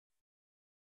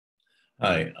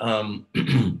Hi.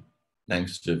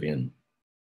 Thanks, Vivian,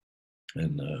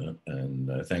 and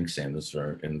thanks, Sanders,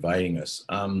 for inviting us.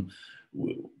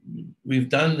 We've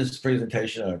done this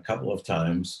presentation a couple of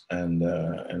times,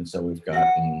 and so we've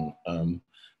gotten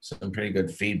some pretty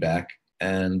good feedback.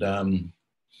 And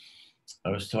I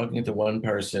was talking to one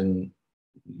person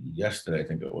yesterday, I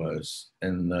think it was,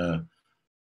 and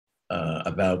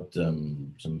about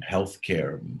some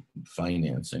healthcare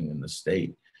financing in the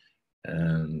state.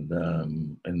 And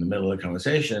in the middle of the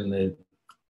conversation,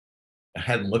 I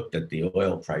hadn't looked at the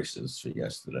oil prices for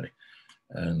yesterday.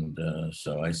 And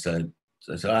so I said,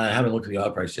 I haven't looked at the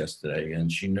oil price yesterday.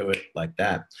 And she knew it like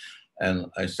that. And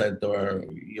I said to her,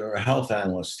 you're a health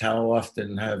analyst. How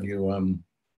often have you,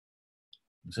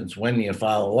 since when do you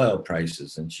follow oil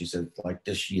prices? And she said, like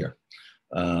this year.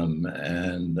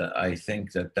 And I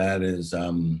think that is,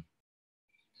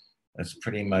 that's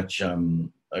pretty much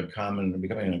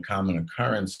becoming a common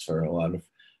occurrence for a lot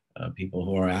of people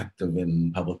who are active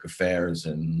in public affairs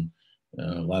in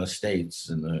a lot of states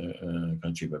in the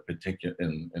country, but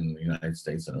particularly in the United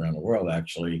States and around the world,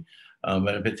 actually,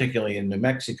 but particularly in New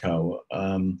Mexico,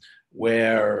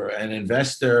 where an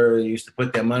investor used to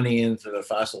put their money into the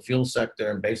fossil fuel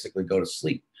sector and basically go to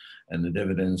sleep, and the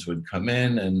dividends would come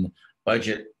in, and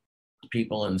budget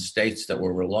people in states that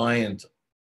were reliant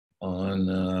on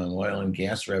oil and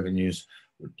gas revenues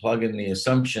would plug in the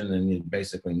assumption, and you'd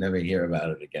basically never hear about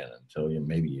it again until you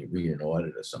read an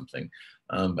audit or something.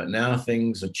 But now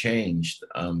things have changed.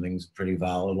 Things are pretty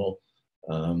volatile,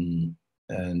 and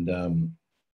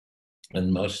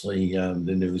mostly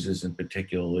the news isn't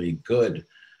particularly good.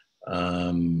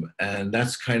 And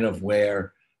that's kind of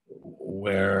where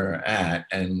we're at.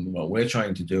 And what we're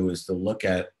trying to do is to look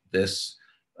at this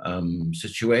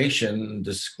situation,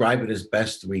 describe it as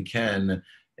best we can,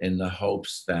 in the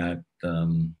hopes that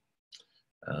the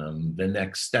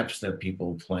next steps that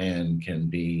people plan can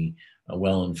be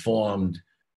well-informed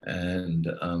and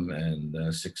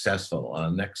successful.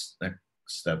 Next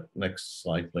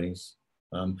slide, please.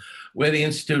 We're the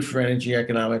Institute for Energy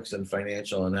Economics and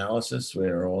Financial Analysis.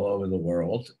 We're all over the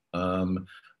world.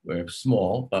 We're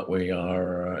small, but we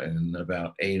are in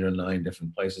about 8 or 9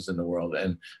 different places in the world,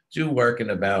 and do work in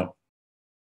about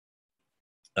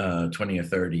 20 or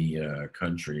 30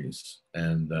 countries.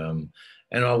 And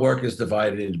our work is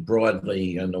divided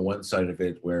broadly. On the one side of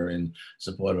it, we're in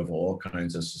support of all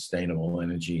kinds of sustainable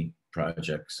energy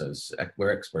projects, as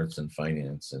we're experts in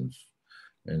finance and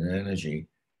energy.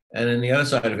 And on the other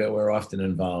side of it, we're often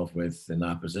involved in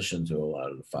opposition to a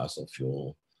lot of the fossil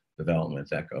fuel development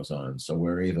that goes on. So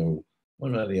we're either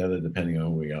one or the other, depending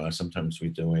on who we are. Sometimes we're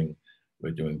doing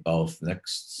both.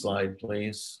 Next slide,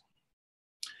 please.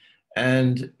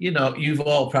 And you've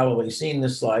all probably seen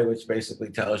this slide, which basically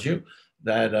tells you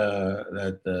that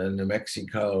New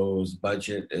Mexico's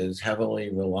budget is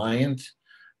heavily reliant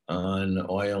on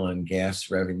oil and gas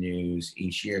revenues.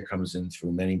 Each year comes in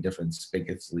through many different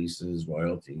spigots, leases,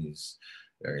 royalties,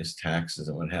 various taxes,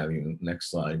 and what have you.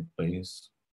 Next slide, please.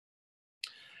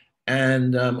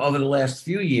 And over the last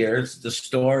few years, the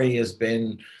story has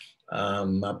been,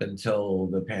 up until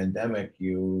the pandemic,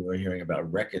 you were hearing about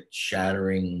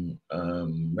record-shattering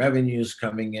revenues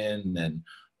coming in, and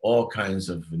all kinds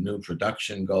of new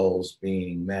production goals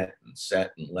being met and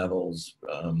set and levels.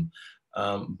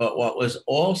 But what was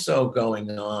also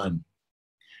going on,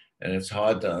 and it's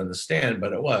hard to understand,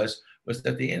 but it was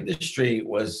that the industry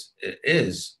was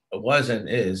and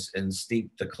is in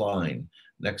steep decline.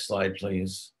 Next slide,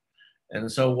 please.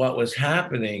 And so what was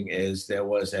happening is there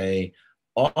was an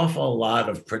awful lot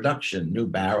of production, new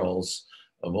barrels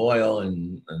of oil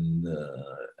and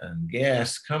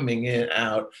gas coming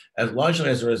out, as largely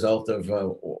as a result of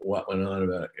what went on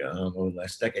about over the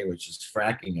last decade, which is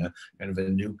fracking, a kind of a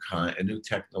new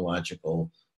technological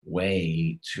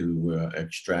way to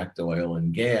extract oil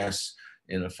and gas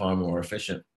in a far more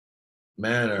efficient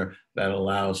manner that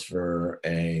allows for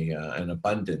an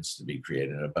abundance to be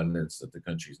created, an abundance that the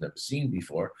country's never seen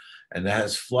before, and that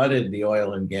has flooded the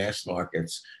oil and gas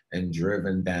markets and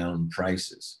driven down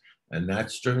prices. And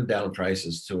that's driven down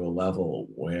prices to a level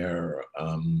where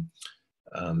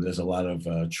there's a lot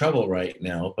of trouble right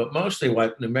now. But mostly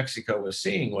what New Mexico was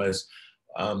seeing was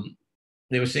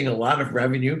they were seeing a lot of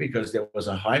revenue because there was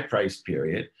a high price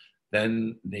period.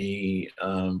 Then the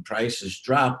prices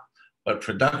dropped, but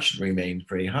production remained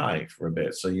pretty high for a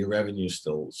bit. So your revenue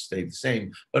still stayed the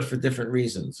same, but for different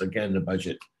reasons. Again, the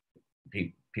budget,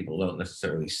 people don't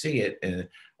necessarily see it, and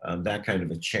that kind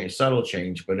of a change, subtle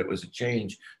change, but it was a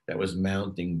change that was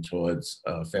mounting towards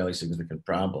a fairly significant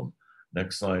problem.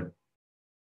 Next slide.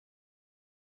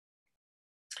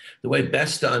 The way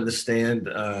best to understand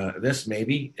this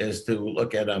maybe is to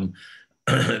look at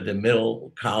the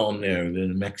middle column there, the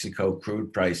New Mexico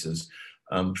crude prices.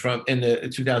 From in the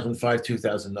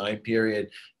 2005-2009 period,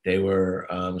 they were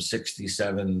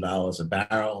 $67 a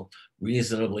barrel,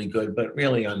 reasonably good, but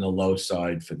really on the low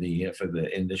side for the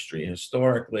industry.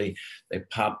 Historically, they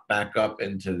popped back up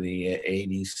into the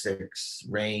 86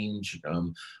 range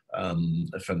from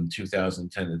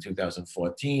 2010 to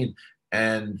 2014.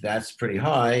 And that's pretty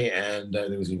high, and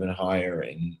it was even higher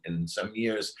in some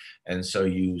years. And so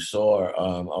you saw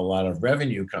a lot of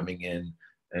revenue coming in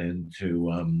into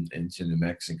New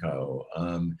Mexico.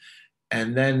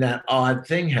 And then that odd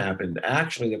thing happened.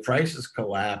 Actually, the prices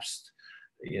collapsed,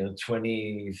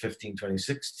 2015,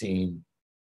 2016,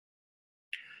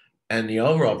 and the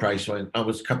overall price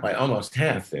was cut by almost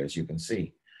half there, as you can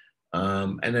see.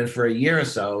 And then for a year or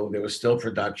so, there was still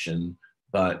production,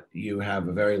 but you have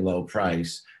a very low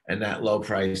price, and that low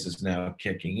price is now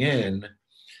kicking in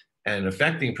and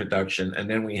affecting production. And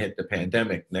then we hit the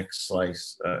pandemic. Next slide,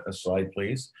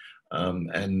 please.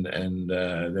 And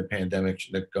the pandemic,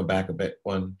 go back a bit,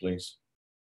 one, please.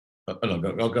 Oh,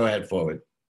 no, go ahead forward.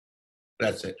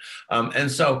 That's it. And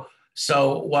so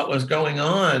what was going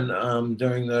on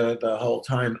during the whole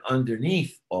time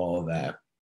underneath all of that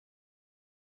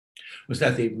was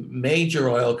that the major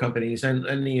oil companies and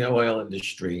the oil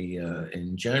industry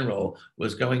in general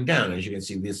was going down. As you can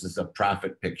see, this is a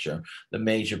profit picture. The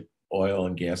major oil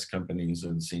and gas companies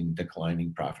have seen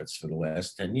declining profits for the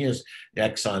last 10 years.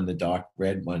 Exxon, the dark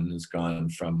red one, has gone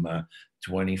from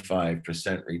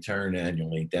 25% return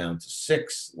annually down to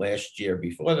 6% last year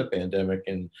before the pandemic.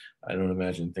 And I don't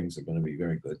imagine things are going to be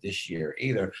very good this year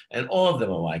either. And all of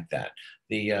them are like that.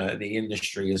 The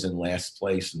industry is in last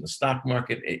place in the stock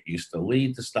market. It used to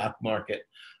lead the stock market.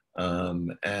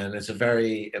 And it's a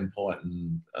very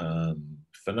important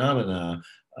phenomena,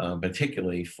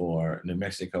 particularly for New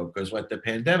Mexico, because what the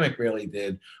pandemic really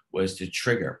did was it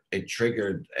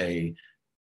triggered a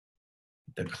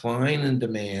decline in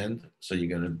demand. So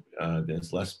you're going to,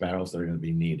 there's less barrels that are going to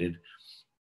be needed.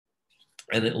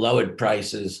 And it lowered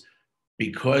prices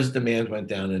because demand went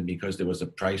down and because there was a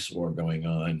price war going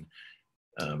on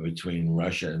between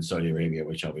Russia and Saudi Arabia,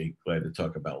 which I'll be glad to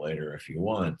talk about later if you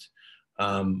want.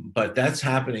 But that's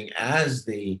happening as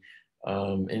the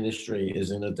industry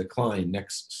is in a decline.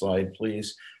 Next slide,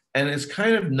 please. And it's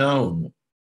kind of known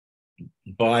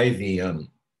by the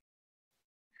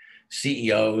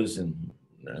CEOs and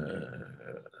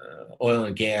oil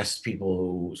and gas people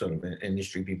who sort of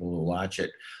industry people who watch it,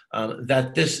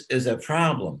 that this is a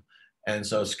problem. And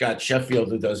so Scott Sheffield,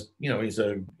 who does, he's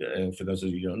for those of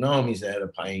you who don't know him, he's the head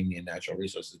of Pioneer Natural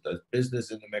Resources, does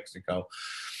business in New Mexico,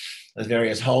 has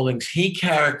various holdings. He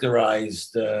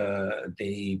characterized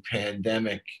the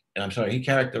pandemic, he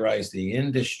characterized the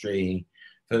industry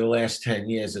for the last 10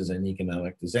 years as an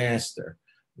economic disaster.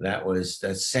 That was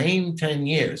the same 10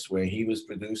 years where he was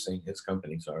producing, his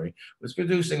company, was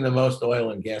producing the most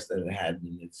oil and gas that it had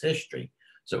in its history.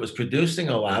 So it was producing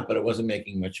a lot, but it wasn't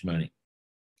making much money.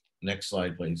 Next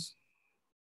slide, please.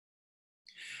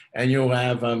 And you'll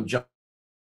have John,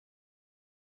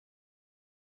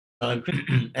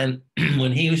 and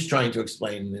when he was trying to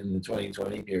explain in the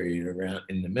 2020 period around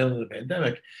in the middle of the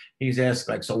pandemic, he's asked,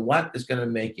 like, so what is going to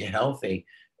make you healthy?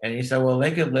 And he said, well,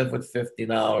 they could live with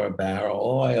 $50 a barrel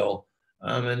oil.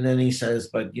 And then he says,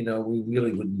 but, we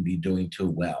really wouldn't be doing too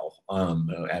well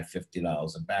at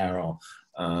 $50 a barrel.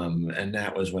 And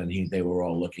that was when they were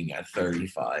all looking at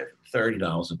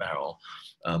 $30 a barrel.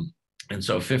 And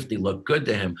so 50 looked good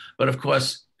to him. But of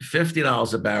course,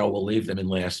 $50 a barrel will leave them in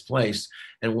last place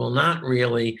and will not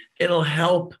really, it'll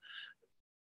help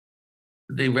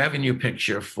the revenue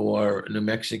picture for New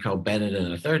Mexico better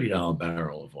than a $30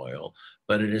 barrel of oil,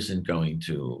 but it isn't going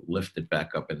to lift it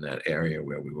back up in that area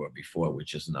where we were before,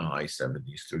 which is in the high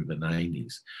 70s through the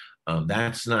 90s.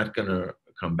 That's not going to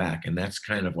come back. And that's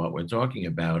kind of what we're talking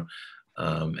about.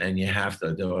 And you have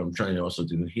to, what I'm trying to also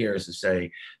do here is to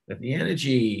say that the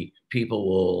energy people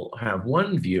will have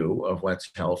one view of what's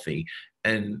healthy,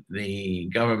 and the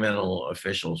governmental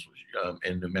officials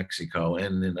in New Mexico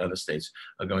and in other states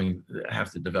are going to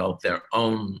have to develop their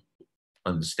own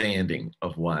understanding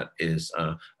of what is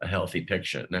a healthy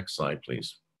picture. Next slide,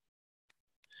 please.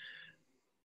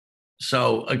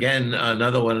 So again,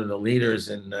 another one of the leaders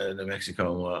in the New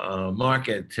Mexico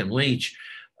market, Tim Leach,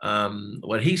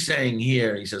 what he's saying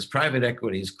here, he says private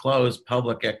equity is closed,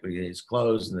 public equity is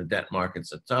closed, and the debt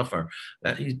markets are tougher.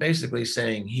 That he's basically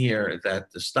saying here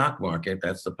that the stock market,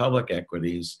 that's the public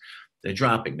equities, they're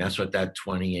dropping. That's what that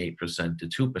 28% to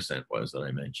 2% was that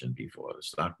I mentioned before. The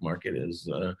stock market is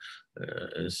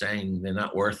saying they're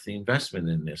not worth the investment,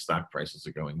 and their stock prices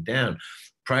are going down.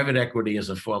 Private equity is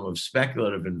a form of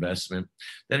speculative investment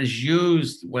that is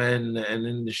used when an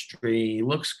industry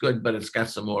looks good, but it's got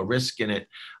some more risk in it.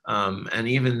 And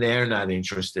even they're not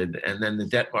interested. And then the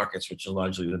debt markets, which are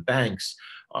largely the banks,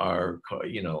 are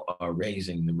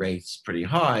raising the rates pretty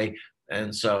high.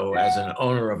 And so as an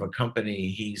owner of a company,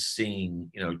 he's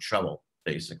seeing, trouble,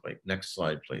 basically. Next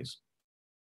slide, please.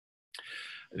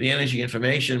 The Energy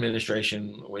Information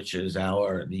Administration, which is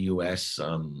the U.S.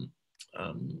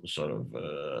 Sort of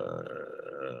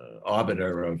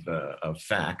arbiter of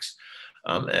facts,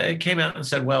 it came out and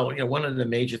said, well, one of the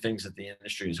major things that the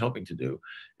industry is hoping to do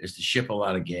is to ship a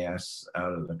lot of gas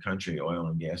out of the country, oil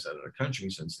and gas out of the country,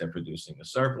 since they're producing a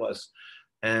surplus.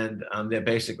 And they're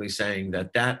basically saying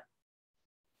that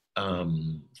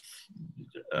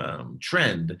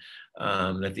trend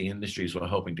that the industries were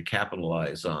hoping to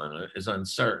capitalize on is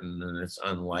uncertain, and it's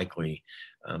unlikely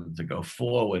to go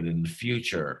forward in the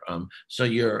future. So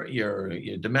your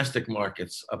domestic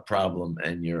market's a problem,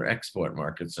 and your export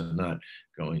markets are not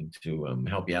going to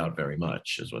help you out very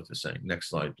much, is what they're saying. Next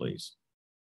slide, please.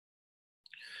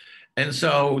 And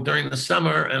so during the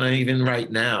summer, and even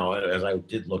right now, as I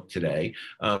did look today,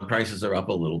 prices are up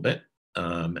a little bit.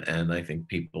 And I think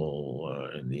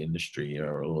people in the industry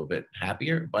are a little bit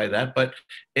happier by that, but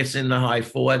it's in the high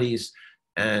 40s,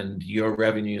 and your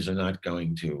revenues are not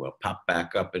going to pop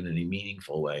back up in any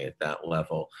meaningful way at that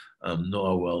level,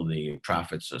 nor will the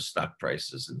profits or stock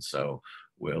prices. And so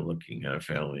we're looking at a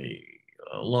fairly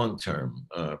long-term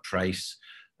low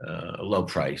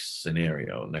price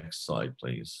scenario. Next slide,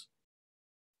 please.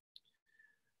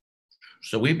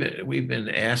 So we've been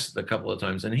asked a couple of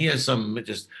times, and here's some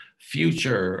just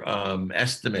future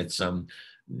estimates.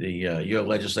 Your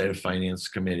Legislative Finance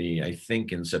Committee, I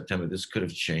think in September, this could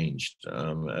have changed.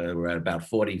 We're at about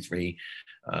 $43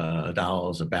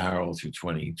 a barrel through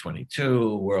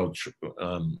 2022.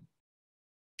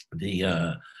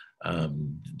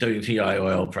 WTI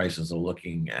oil prices are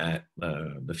looking at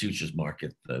the futures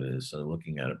market, that is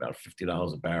looking at about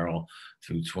 $50 a barrel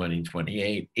through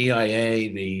 2028.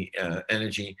 EIA, the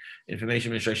Energy Information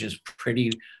Administration, is pretty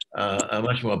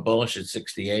much more bullish at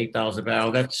 $68 a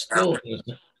barrel. That's still,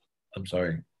 I'm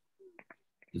sorry,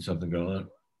 did something go on?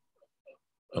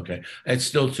 Okay, it's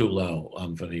still too low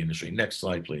for the industry. Next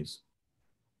slide, please.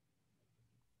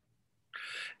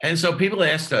 And so people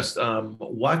asked us,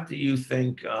 what do you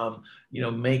think,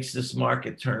 makes this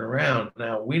market turn around?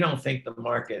 Now, we don't think the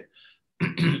market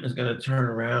is going to turn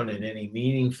around in any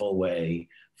meaningful way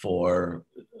for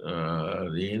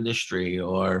the industry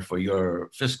or for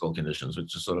your fiscal conditions,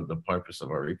 which is sort of the purpose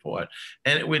of our report.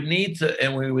 And we would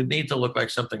need to look like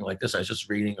something like this. I was just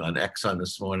reading on Exxon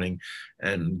this morning,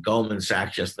 and Goldman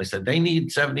Sachs yesterday said they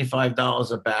need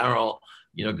 $75 a barrel,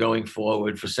 going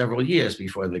forward for several years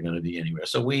before they're going to be anywhere.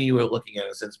 So we were looking at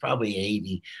it since probably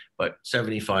 80, but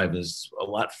 75 is a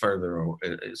lot further.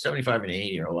 75 and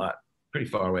 80 are pretty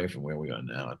far away from where we are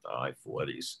now at the high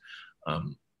 40s.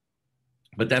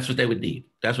 But that's what they would need.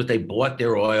 That's what they bought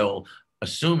their oil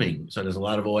assuming. So there's a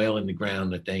lot of oil in the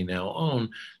ground that they now own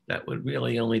that would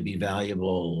really only be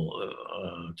valuable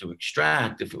to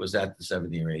extract if it was at the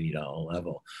 $70 or $80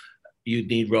 level. You'd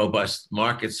need robust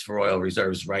markets for oil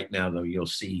reserves. Right now, though, you'll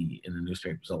see in the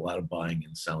newspapers a lot of buying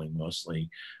and selling, mostly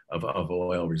of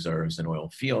oil reserves and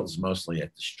oil fields, mostly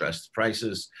at distressed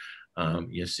prices.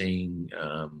 You're seeing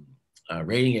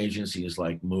rating agencies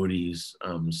like Moody's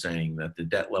saying that the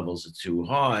debt levels are too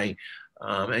high,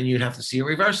 and you'd have to see a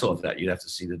reversal of that. You'd have to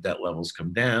see the debt levels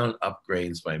come down,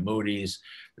 upgrades by Moody's.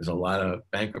 There's a lot of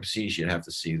bankruptcies. You'd have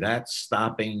to see that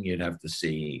stopping. You'd have to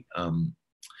see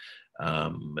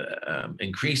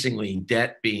increasingly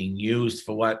debt being used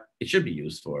for what it should be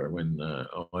used for. When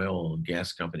oil and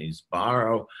gas companies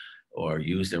borrow or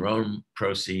use their own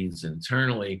proceeds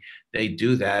internally, they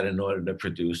do that in order to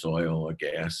produce oil or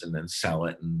gas and then sell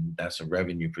it, and that's a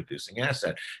revenue producing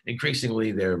asset.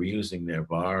 Increasingly, they're using their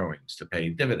borrowings to pay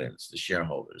dividends to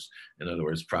shareholders. In other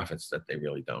words, profits that they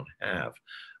really don't have.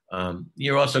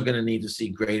 You're also going to need to see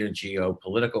greater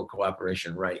geopolitical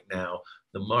cooperation. Right now,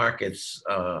 the markets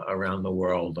around the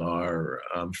world are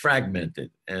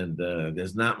fragmented, and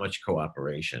there's not much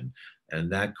cooperation. And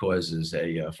that causes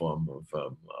a form of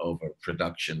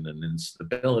overproduction and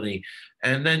instability.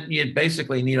 And then you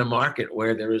basically need a market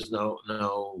where there is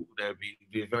there'd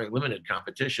be very limited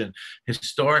competition.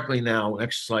 Historically now,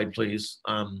 next slide, please.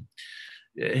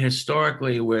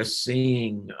 Historically, we're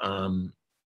seeing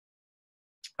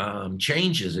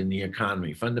changes in the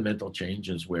economy, fundamental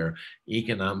changes where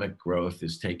economic growth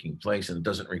is taking place and it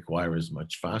doesn't require as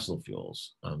much fossil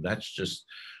fuels. That's just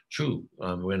true.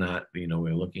 We're not,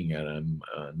 we're looking at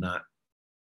not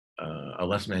a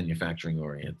less manufacturing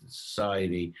oriented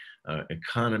society,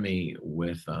 economy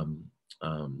with a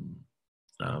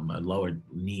lower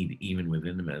need even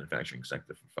within the manufacturing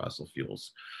sector for fossil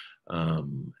fuels.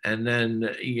 And then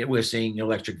we're seeing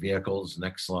electric vehicles,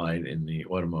 next slide, in the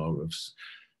automotives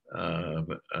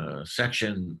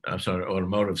section,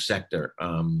 automotive sector,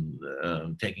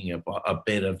 taking up a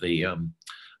bit of the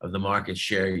market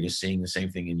share. You're seeing the same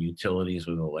thing in utilities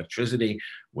with electricity,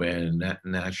 where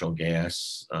natural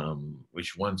gas,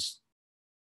 which once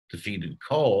defeated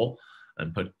coal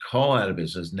and put coal out of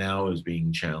business, now is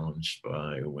being challenged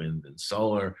by wind and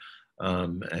solar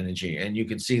energy. And you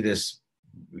can see this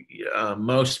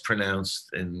most pronounced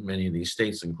in many of these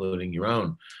states, including your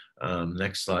own.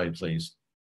 Next slide, please.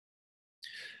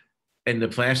 In the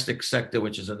plastic sector,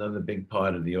 which is another big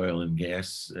part of the oil and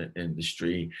gas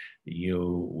industry,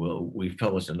 we've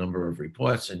published a number of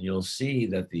reports, and you'll see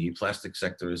that the plastic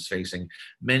sector is facing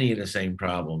many of the same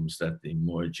problems that the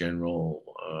more general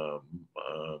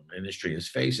industry is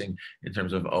facing in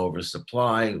terms of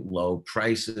oversupply, low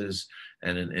prices,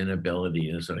 and an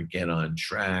inability to sort of get on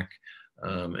track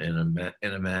in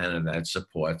a manner that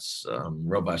supports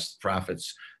robust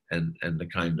profits and the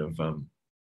kind of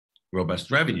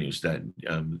robust revenues that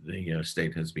the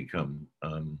state has become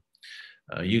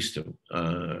used to.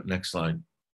 Next slide.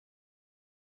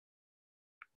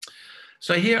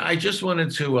 So here, I just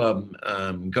wanted to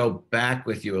go back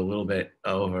with you a little bit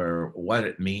over what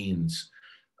it means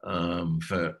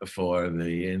for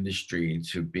the industry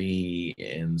to be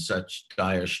in such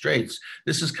dire straits.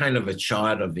 This is kind of a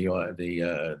chart of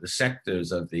the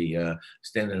sectors of the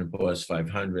Standard & Poor's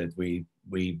 500. We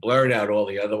blurred out all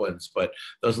the other ones, but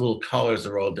those little colors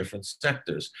are all different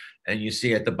sectors. And you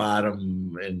see at the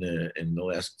bottom, in the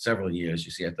last several years,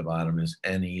 you see at the bottom is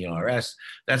NERS.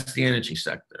 That's the energy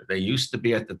sector. They used to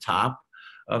be at the top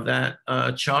of that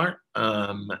chart,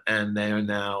 and they are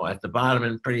now at the bottom,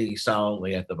 and pretty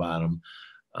solidly at the bottom.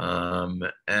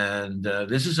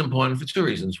 This is important for two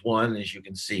reasons. One, as you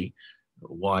can see,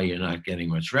 why you're not getting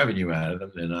much revenue out of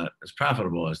them. They're not as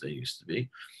profitable as they used to be.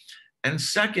 And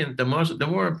second, the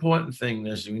more important thing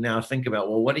is we now think about,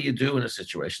 well, what do you do in a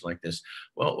situation like this?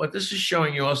 Well, what this is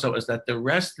showing you also is that the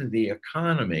rest of the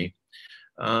economy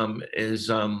is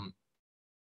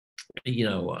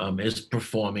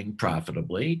performing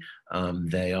profitably.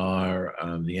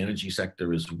 The energy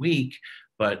sector is weak,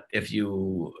 but if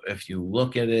you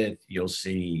look at it, you'll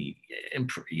see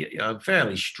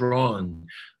fairly strong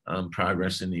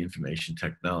progress in the information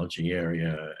technology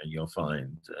area, and you'll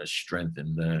find strength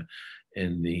in the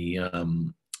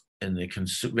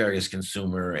various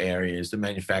consumer areas. The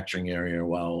manufacturing area,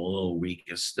 while a little weak,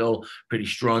 is still pretty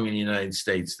strong in the United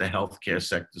States. The healthcare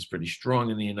sector is pretty strong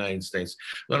in the United States.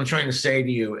 What I'm trying to say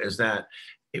to you is that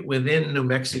within New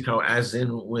Mexico, as in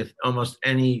with almost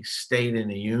any state in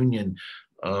the union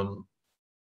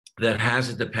that has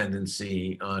a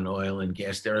dependency on oil and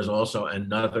gas, there is also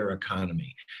another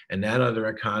economy. And that other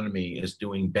economy is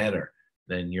doing better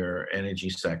than your energy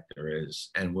sector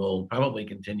is, and will probably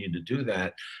continue to do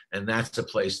that. And that's a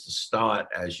place to start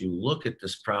as you look at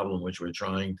this problem, which we're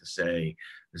trying to say,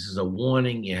 this is a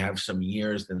warning. You have some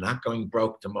years, they're not going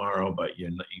broke tomorrow, but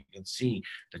you can see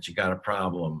that you got a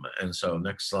problem. And so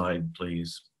next slide,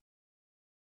 please.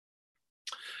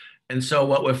 And so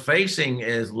what we're facing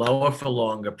is lower for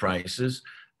longer prices,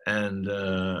 and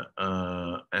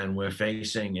we're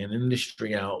facing an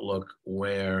industry outlook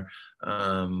where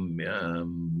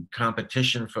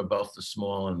competition for both the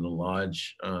small and the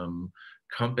large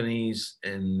companies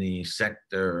in the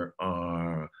sector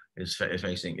is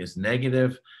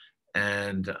negative,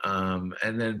 and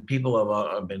then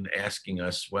people have been asking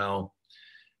us, well,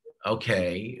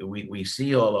 okay, we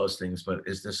see all those things, but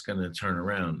is this going to turn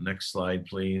around? Next slide,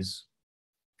 please.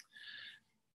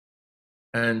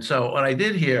 And so what I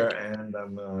did here, and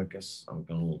I guess I'm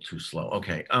going a little too slow.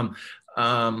 Okay.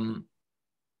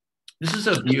 This is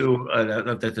a view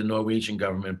that the Norwegian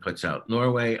government puts out.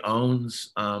 Norway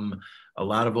owns a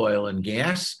lot of oil and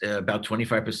gas. About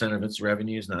 25% of its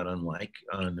revenues, not unlike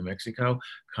New Mexico,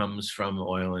 comes from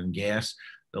oil and gas.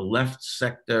 The left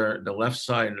sector, the left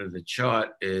side of the chart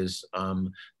is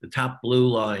the top blue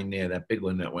line there, that big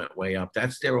one that went way up.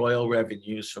 That's their oil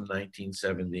revenues from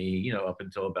 1970, up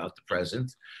until about the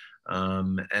present.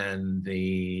 And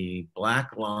the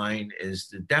black line is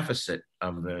the deficit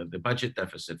of the budget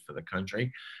deficit for the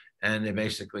country. And they're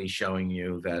basically showing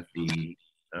you that the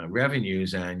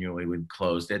revenues annually would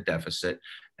close their deficit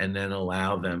and then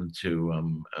allow them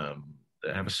to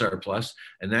have a surplus.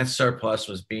 And that surplus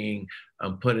was being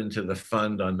put into the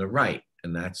fund on the right.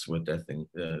 And that's what that thing,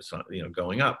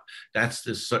 going up. That's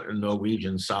the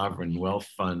Norwegian Sovereign Wealth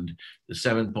Fund. The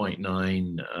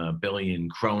 7.9 billion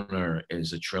kroner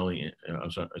is a trillion. I'm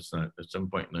sorry, it's not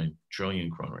 7.9 trillion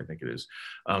kroner, I think it is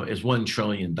 $1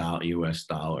 trillion US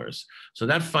dollars. So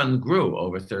that fund grew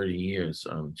over 30 years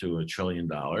to $1 trillion.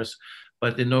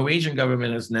 But the Norwegian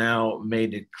government has now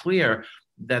made it clear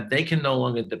that they can no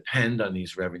longer depend on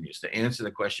these revenues. To answer the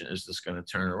question, is this going to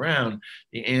turn around?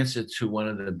 The answer to one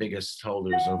of the biggest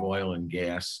holders of oil and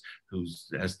gas, who's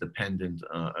as dependent,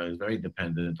 is very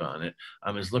dependent on it,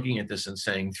 is looking at this and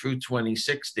saying through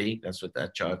 2060, that's what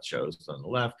that chart shows on the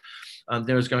left,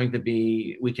 there's going to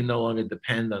be, we can no longer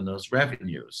depend on those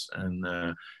revenues.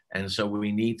 And so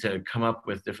we need to come up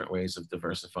with different ways of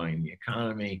diversifying the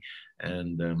economy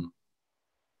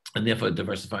and therefore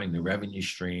diversifying the revenue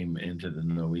stream into the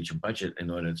Norwegian budget in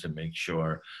order to make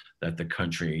sure that the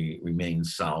country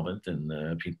remains solvent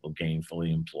and people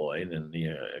gainfully employed and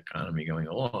the economy going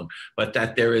along, but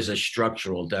that there is a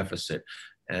structural deficit.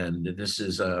 And this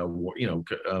is,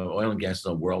 oil and gas is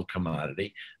a world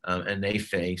commodity, and they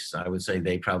face, I would say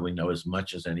they probably know as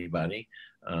much as anybody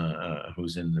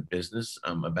who's in the business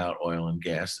about oil and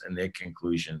gas, and their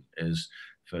conclusion is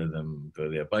for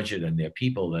their budget and their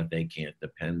people that they can't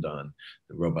depend on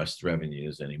the robust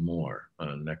revenues anymore.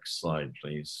 Next slide,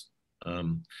 please.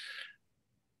 And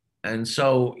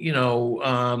so,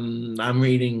 I'm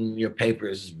reading your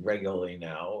papers regularly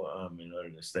now in order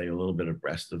to stay a little bit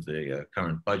abreast of the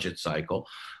current budget cycle.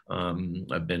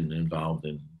 I've been involved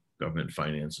in government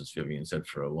finance, as Vivian said,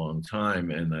 for a long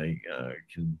time, and I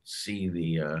can see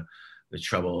the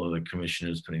trouble of the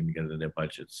commissioners putting together their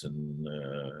budgets and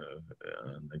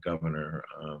the governor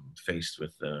faced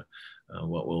with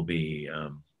what will be, a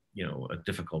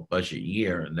difficult budget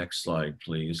year. Next slide,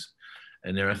 please.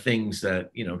 And there are things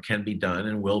that, can be done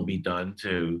and will be done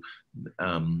to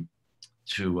cover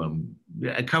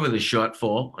the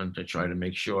shortfall and to try to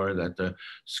make sure that the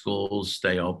schools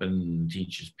stay open,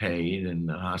 teachers paid, and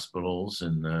the hospitals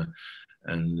and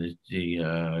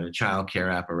the child care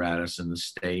apparatus in the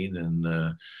state and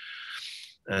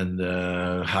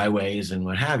highways and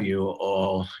what have you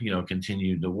all,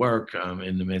 continue to work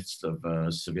in the midst of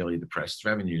severely depressed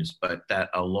revenues. But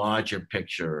that a larger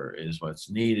picture is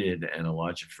what's needed and a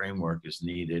larger framework is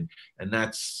needed. And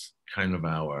that's kind of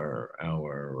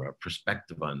our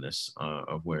perspective on this,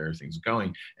 of where things are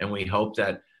going. And we hope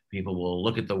that people will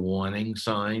look at the warning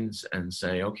signs and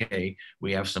say, okay,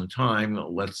 we have some time,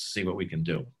 let's see what we can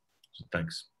do. So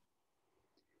thanks.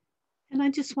 And I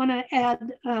just want to add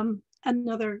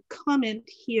another comment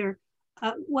here.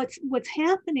 What's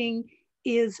happening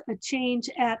is a change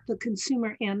at the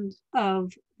consumer end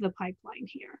of the pipeline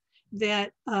here,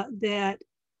 that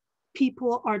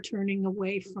people are turning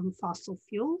away from fossil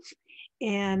fuels,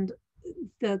 and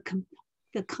the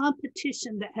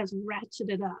competition that has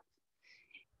ratcheted up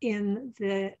in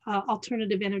the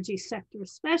alternative energy sector,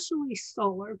 especially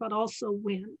solar, but also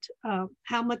wind,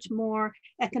 how much more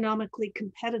economically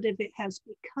competitive it has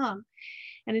become.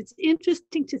 And it's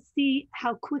interesting to see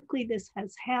how quickly this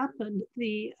has happened.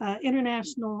 The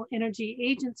International Energy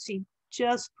Agency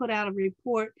just put out a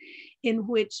report in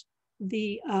which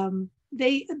they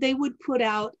would put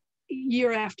out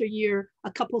year after year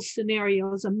a couple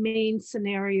scenarios, a main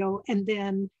scenario, and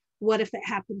then what if it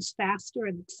happens faster,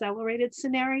 an accelerated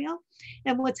scenario.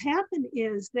 And what's happened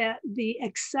is that the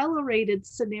accelerated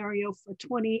scenario for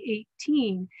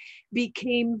 2018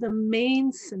 became the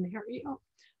main scenario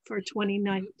for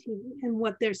 2019. And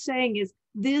what they're saying is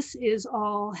this is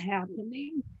all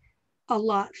happening a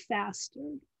lot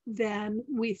faster than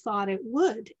we thought it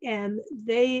would. And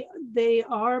they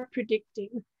are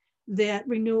predicting that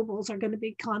renewables are going to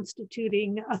be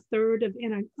constituting a third of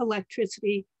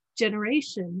electricity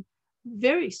generation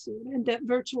very soon, and that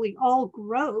virtually all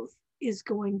growth is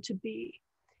going to be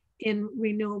in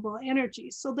renewable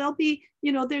energy. So there'll be,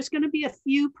 there's going to be a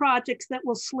few projects that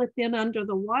will slip in under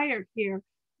the wire here,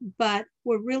 but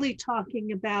we're really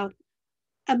talking about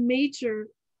a major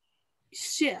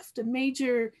shift, a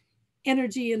major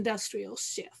energy industrial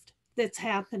shift that's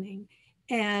happening,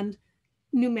 and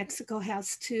New Mexico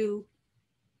has to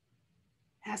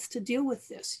deal with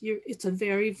this. It's a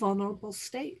very vulnerable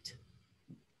state.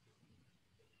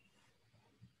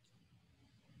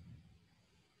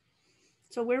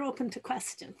 So we're open to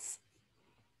questions.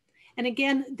 And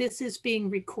again, this is being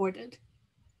recorded.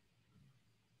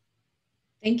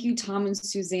 Thank you, Tom and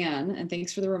Suzanne, and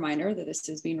thanks for the reminder that this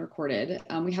is being recorded.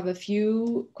 We have a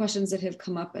few questions that have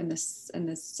come up in this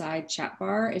side chat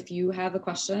bar. If you have a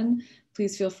question,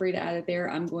 please feel free to add it there.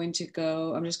 I'm just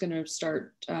going to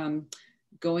start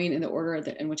going in the order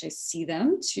in which I see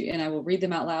them, and I will read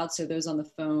them out loud so those on the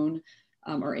phone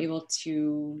are able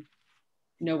to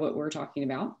know what we're talking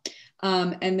about.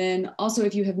 And then also,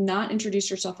 if you have not introduced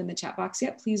yourself in the chat box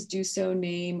yet, please do so.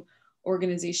 Name,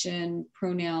 organization,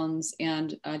 pronouns,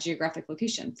 and geographic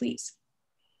location, please.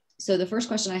 So the first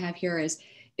question I have here is,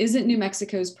 isn't New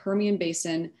Mexico's Permian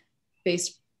Basin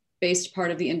based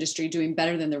part of the industry doing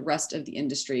better than the rest of the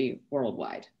industry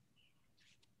worldwide?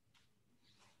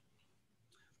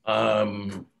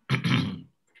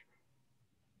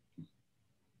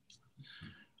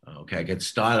 Okay, I get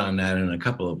started on that in a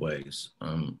couple of ways.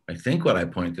 I think what I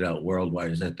pointed out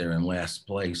worldwide is that they're in last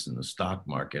place in the stock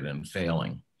market and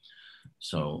failing.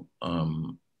 So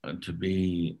to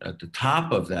be at the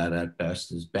top of that at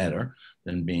best is better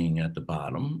than being at the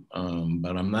bottom.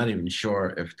 But I'm not even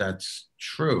sure if that's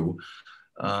true.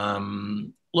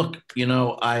 Look, you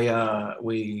know, Exxon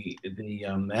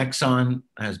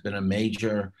has been a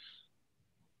major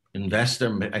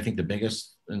investor, I think the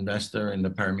biggest investor in the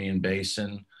Permian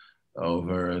Basin.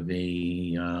 Over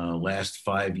the last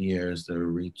 5 years, the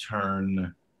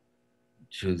return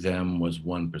to them was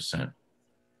 1%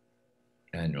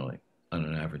 annually on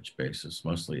an average basis.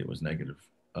 Mostly it was negative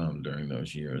during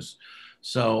those years.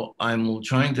 So I'm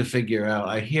trying to figure out,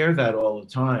 I hear that all the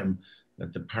time,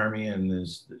 that the Permian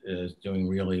is doing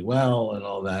really well and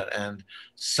all that. And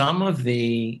some of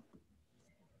the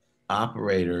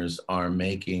operators are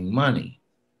making money.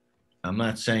 I'm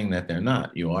not saying that they're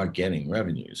not. You are getting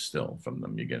revenues still from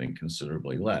them. You're getting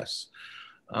considerably less.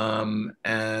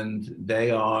 And they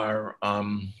are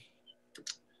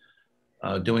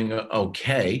doing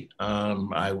okay.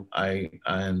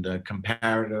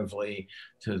 Comparatively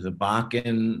to the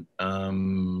Bakken,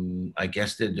 I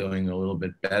guess they're doing a little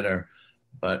bit better.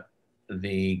 But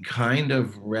the kind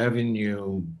of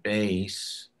revenue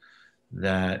base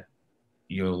that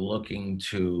you're looking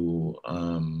to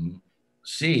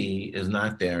see is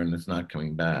not there, and it's not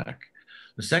coming back.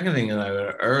 The second thing that I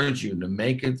would urge you to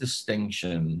make a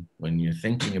distinction when you're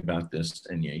thinking about this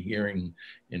and you're hearing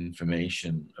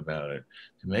information about it,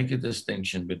 to make a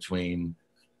distinction between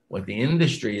what the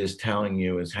industry is telling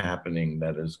you is happening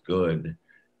that is good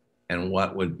and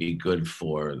what would be good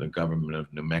for the government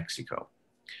of New Mexico.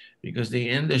 Because the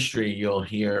industry, you'll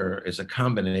hear, is a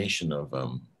combination of,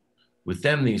 with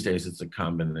them these days, it's a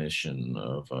combination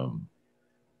of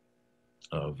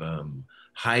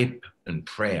hype and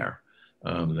prayer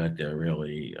that they're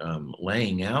really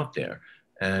laying out there.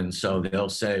 And so they'll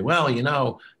say, well, you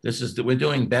know, we're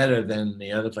doing better than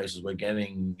the other places. We're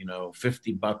getting, you know,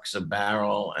 $50 a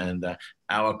barrel, and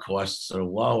our costs are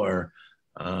lower.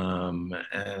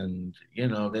 And, you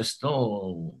know, there's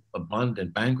still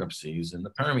abundant bankruptcies in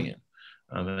the Permian.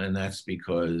 And that's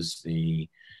because the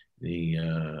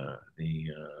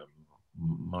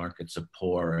markets are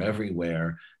poor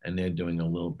everywhere, and they're doing a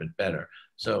little bit better.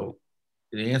 So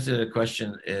the answer to the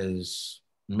question is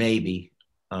maybe,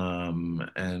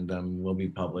 and we'll be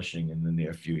publishing in the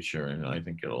near future, and I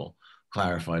think it'll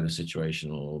clarify the situation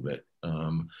a little bit.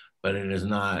 But it is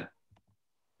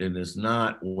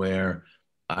not where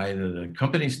either the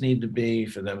companies need to be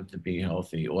for them to be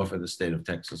healthy, or for the state of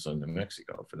Texas or New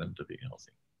Mexico for them to be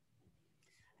healthy.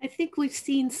 I think we've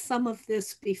seen some of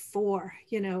this before,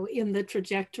 you know, in the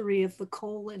trajectory of the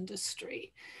coal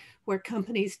industry, where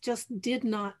companies just did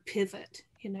not pivot.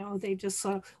 You know, they just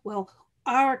saw, well,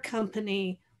 our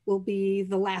company will be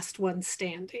the last one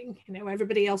standing. You know,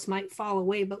 everybody else might fall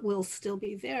away, but we'll still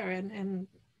be there. And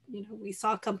you know, we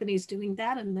saw companies doing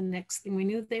that, and the next thing we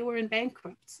knew, they were in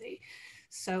bankruptcy.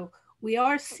 So we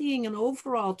are seeing an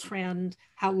overall trend.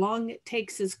 How long it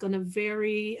takes is going to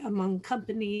vary among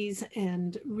companies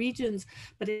and regions,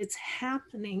 but it's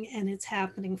happening, and it's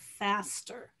happening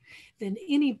faster than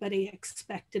anybody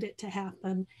expected it to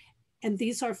happen. And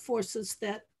these are forces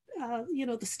that, you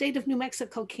know, the state of New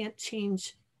Mexico can't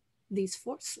change these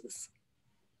forces.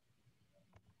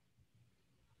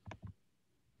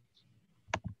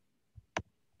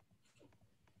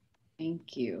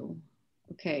 Thank you.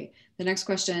 Okay, the next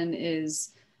question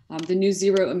is, the New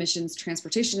Zero Emissions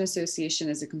Transportation Association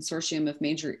is a consortium of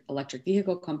major electric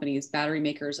vehicle companies, battery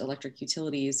makers, electric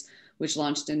utilities, which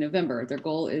launched in November. Their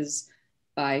goal is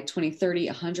by 2030,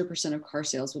 100% of car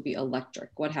sales will be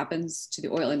electric. What happens to the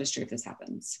oil industry if this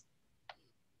happens?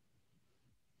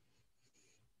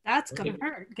 That's going to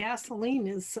hurt. Gasoline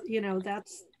is, you know,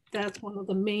 that's one of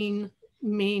the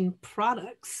main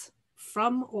products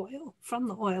from oil, from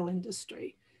the oil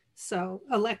industry. So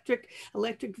electric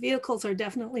vehicles are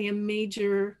definitely a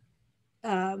major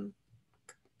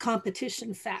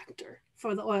competition factor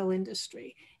for the oil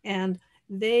industry. And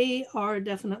they are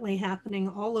definitely happening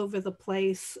all over the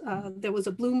place. There was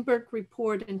a Bloomberg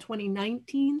report in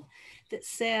 2019 that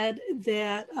said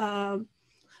that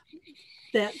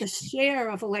that the share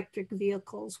of electric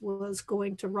vehicles was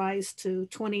going to rise to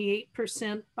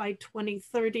 28% by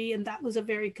 2030. And that was a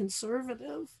very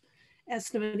conservative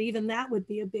estimate. Even that would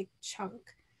be a big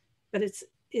chunk, but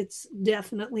it's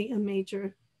definitely a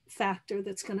major factor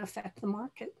that's going to affect the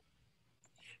market.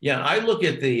 Yeah, I look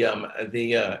at the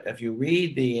if you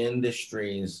read the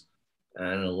industry's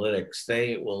analytics,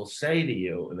 they will say to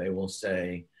you, they will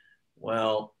say,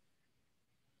 well,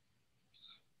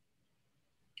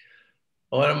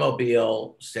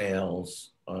 automobile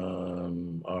sales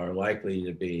are likely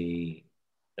to be,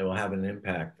 it will have an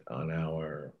impact on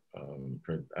our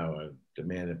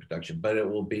demand and production, but it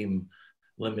will be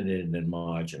limited and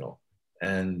marginal.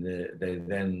 And they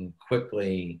then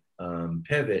quickly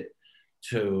pivot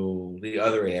to the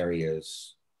other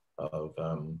areas of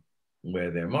where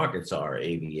their markets are,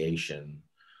 aviation,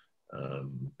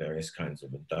 various kinds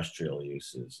of industrial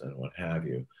uses and what have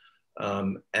you.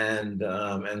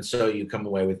 And so you come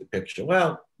away with the picture,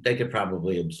 well, they could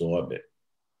probably absorb it.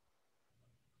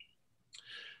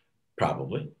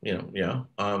 Probably,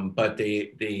 but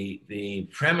the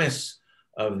premise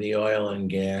of the oil and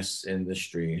gas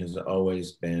industry has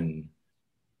always been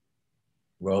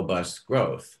robust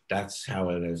growth. That's how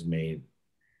it has made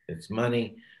its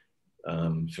money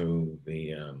through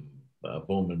the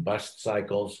boom and bust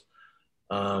cycles.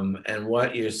 And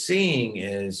what you're seeing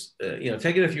is,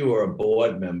 take it if you were a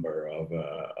board member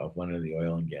of one of the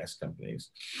oil and gas companies,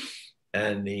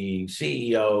 and the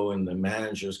CEO and the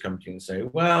managers come to you and say,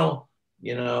 well,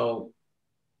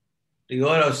 the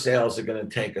auto sales are going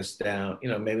to take us down.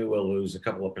 Maybe we'll lose a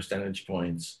couple of percentage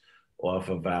points off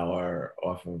of our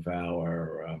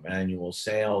annual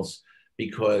sales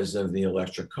because of the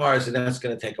electric cars, and that's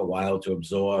going to take a while to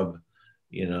absorb,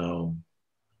 and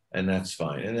that's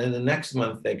fine. And then the next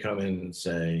month they come in and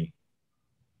say,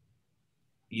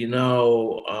 the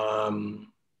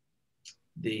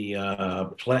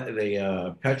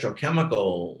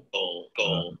petrochemical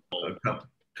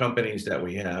companies that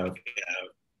we have,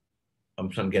 I'm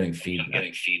getting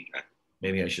feedback.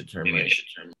 Maybe I should turn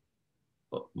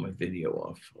my video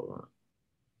off. Hold on.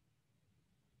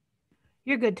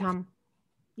 You're good, Tom.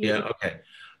 Yeah. Okay.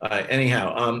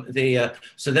 Anyhow,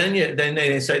 so then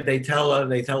they tell us,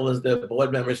 the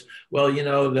board members, well,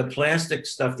 the plastic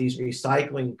stuff, these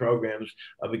recycling programs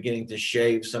are beginning to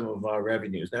shave some of our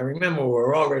revenues. Now, remember,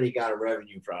 we're already got a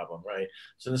revenue problem, right?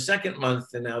 So the second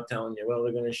month, they're now telling you, well,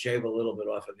 they're going to shave a little bit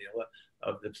off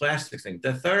of the plastic thing.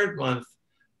 The third month,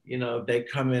 they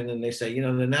come in and they say,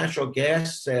 the natural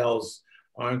gas sales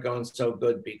aren't going so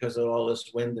good because of all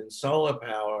this wind and solar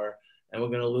power, and we're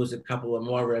going to lose a couple of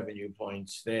more revenue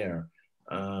points there.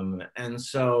 And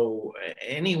so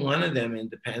any one of them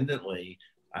independently,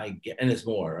 and it's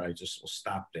more, I just will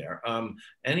stop there.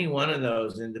 Any one of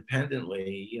those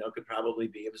independently, could probably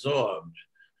be absorbed.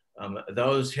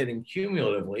 Those hitting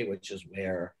cumulatively, which is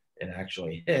where it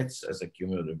actually hits as a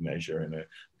cumulative measure in a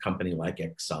company like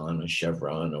Exxon or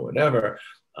Chevron or whatever,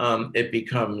 it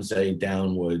becomes a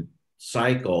downward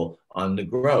cycle on the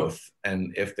growth.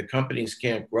 And if the companies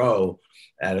can't grow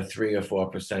at a 3 or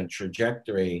 4%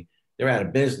 trajectory, they're out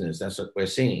of business. That's what we're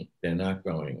seeing. They're not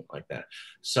growing like that.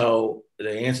 So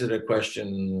the answer to the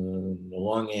question,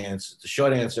 the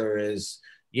short answer is,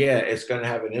 yeah, it's going to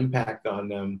have an impact on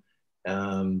them.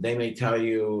 They may tell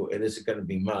you it isn't going to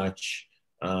be much,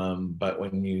 but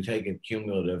when you take it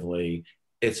cumulatively,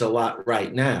 it's a lot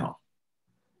right now,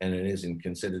 and it isn't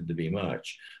considered to be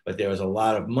much. But there is a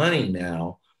lot of money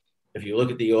now. If you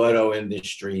look at the auto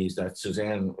industries that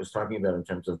Suzanne was talking about in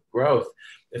terms of growth,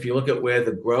 if you look at where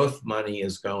the growth money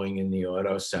is going in the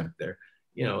auto sector,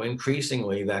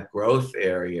 increasingly that growth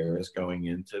area is going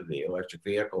into the electric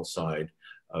vehicle side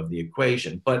of the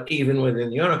equation. But even within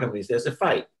the auto companies, there's a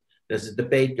fight. There's a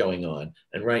debate going on.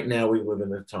 And right now we live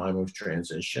in a time of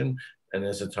transition, and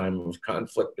there's a time of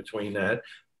conflict between that.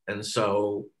 And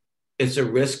so it's a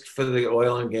risk for the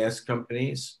oil and gas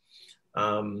companies.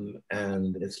 And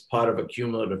it's part of a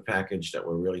cumulative package that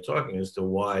we're really talking as to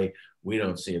why we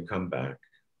don't see a comeback.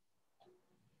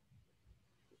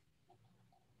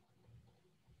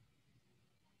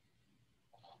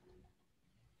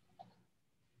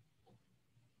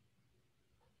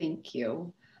 Thank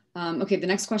you. Okay, the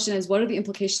next question is, what are the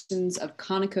implications of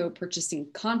Conoco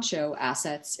purchasing Concho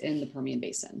assets in the Permian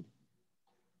Basin?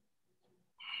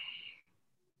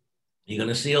 You're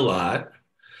going to see a lot.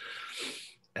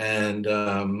 And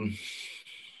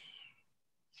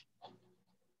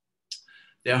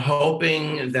they're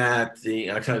hoping that the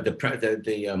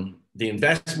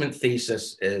investment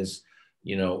thesis is,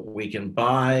 you know, we can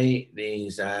buy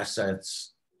these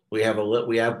assets. We have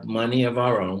money of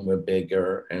our own. We're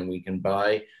bigger, and we can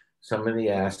buy some of the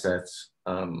assets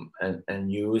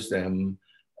and use them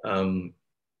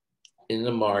in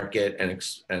the market and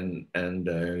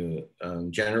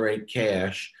generate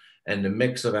cash. And the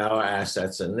mix of our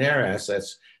assets and their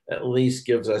assets at least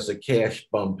gives us a cash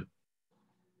bump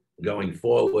going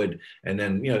forward. And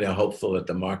then, you know, they're hopeful that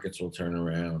the markets will turn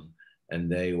around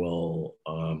and they will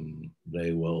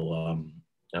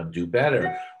do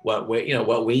better. What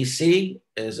we see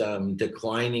is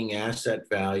declining asset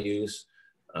values.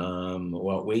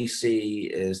 What we see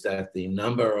is that the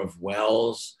number of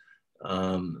wells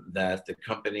that the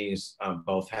companies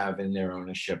both have in their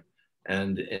ownership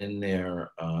and in their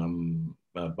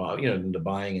the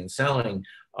buying and selling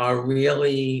are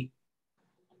really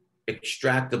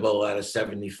extractable at a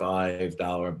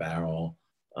 $75 barrel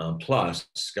plus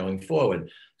going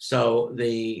forward. So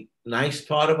the nice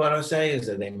part of what I say is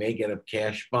that they may get a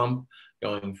cash bump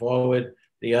going forward.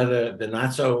 The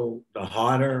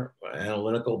harder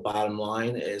analytical bottom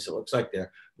line is it looks like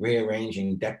they're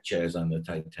rearranging deck chairs on the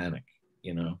Titanic.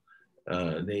 You know,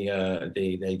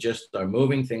 they just are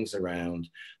moving things around.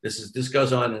 This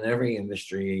goes on in every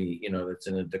industry, you know, that's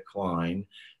in a decline.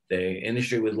 The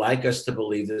industry would like us to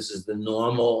believe this is the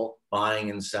normal buying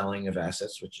and selling of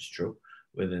assets, which is true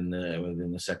within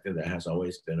the sector. That has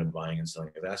always been a buying and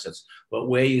selling of assets. But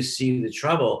where you see the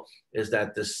trouble is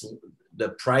that the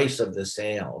price of the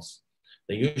sales,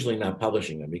 they're usually not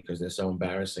publishing them because they're so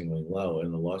embarrassingly low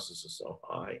and the losses are so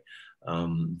high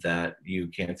that you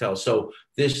can't tell. So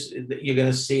this you're going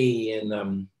to see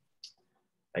in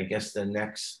I guess the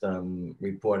next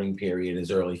reporting period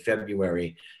is early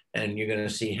February. And you're going to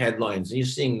see headlines. You're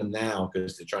seeing them now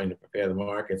because they're trying to prepare the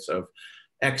markets of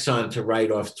Exxon to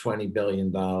write off $20 billion,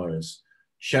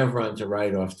 Chevron to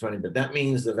write off 20, but that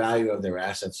means the value of their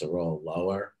assets are all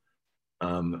lower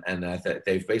and that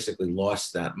they've basically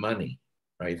lost that money,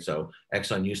 right? So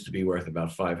Exxon used to be worth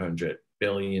about 500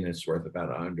 billion. It's worth about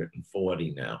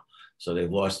 140 now. So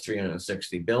they've lost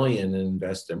 360 billion in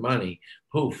investor money.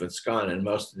 Poof, it's gone. And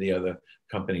most of the other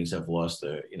companies have lost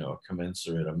a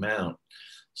commensurate amount.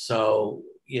 So,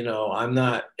 you know,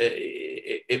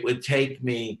 it would take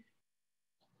me,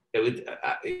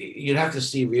 you'd have to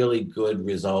see really good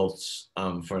results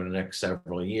for the next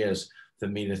several years for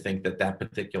me to think that that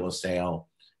particular sale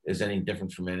is any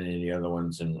different from any of the other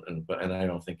ones. And I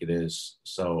don't think it is.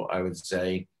 So I would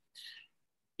say,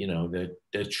 you know,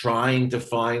 they're trying to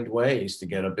find ways to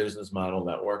get a business model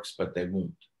that works, but they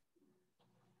won't.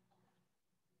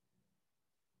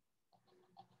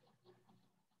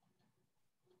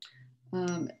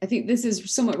 I think this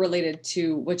is somewhat related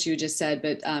to what you just said,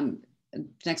 but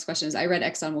next question is, I read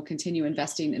Exxon will continue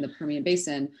investing in the Permian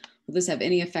Basin. Will this have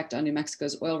any effect on New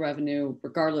Mexico's oil revenue,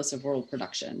 regardless of world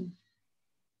production?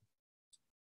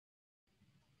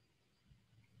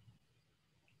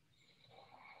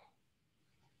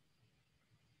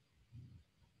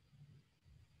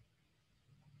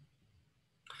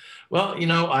 Well, you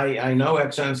know, I know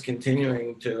Exxon's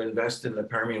continuing to invest in the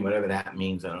Permian, whatever that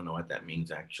means. I don't know what that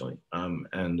means actually.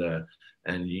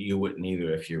 And you wouldn't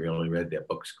either if you really read their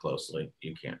books closely.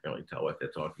 You can't really tell what they're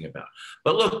talking about.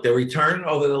 But look, the return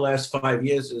over the last 5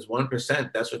 years is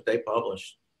 1%. That's what they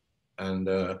published. And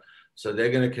so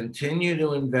they're going to continue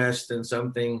to invest in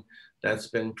something that's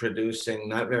been producing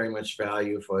not very much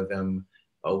value for them.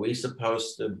 Are we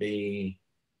supposed to be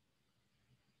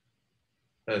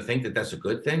think that that's a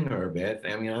good thing or a bad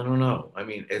thing? I mean, I don't know. I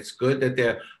mean, it's good that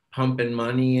they're pumping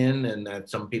money in and that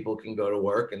some people can go to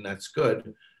work, and that's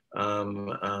good.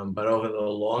 But over the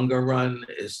longer run,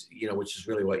 is, you know, which is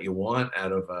really what you want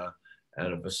out of a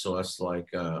source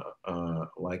like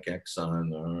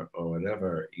Exxon or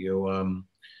whatever.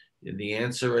 The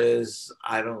answer is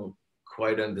I don't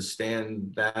quite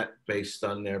understand that based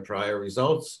on their prior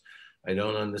results. I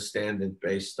don't understand it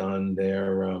based on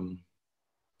their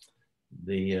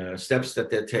the steps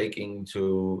that they're taking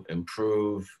to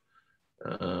improve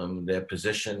their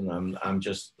position. I'm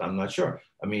not sure.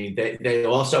 I mean, they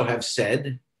also have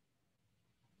said,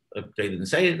 they didn't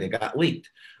say it, they got leaked,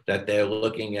 that they're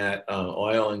looking at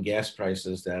oil and gas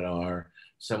prices that are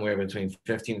somewhere between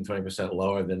 15 and 20%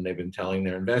 lower than they've been telling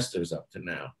their investors up to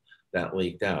now. That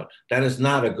leaked out. That is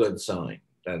not a good sign.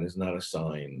 That is not a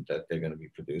sign that they're going to be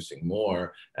producing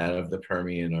more out of the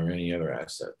Permian or any other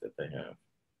asset that they have.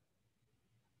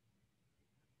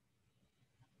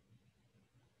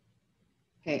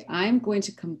 Okay, I'm going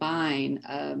to combine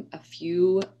a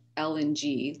few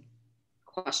LNG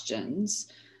questions.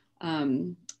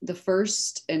 The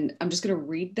first, and I'm just going to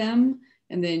read them,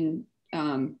 and then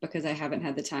because I haven't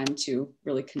had the time to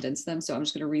really condense them, so I'm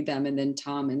just going to read them, and then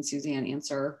Tom and Suzanne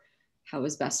answer how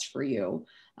is best for you.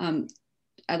 So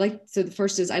the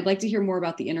first is, I'd like to hear more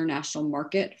about the international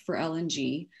market for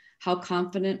LNG. How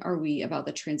confident are we about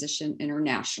the transition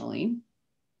internationally?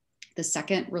 The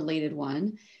second related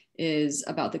one is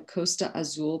about the Costa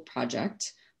Azul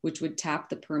project, which would tap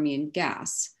the Permian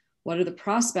gas. What are the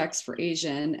prospects for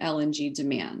Asian LNG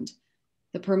demand?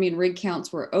 The Permian rig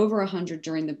counts were over 100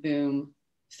 during the boom,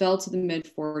 fell to the mid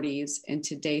 40s, and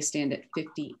today stand at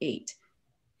 58.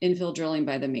 Infill drilling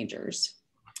by the majors.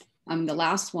 The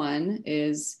last one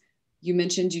is, you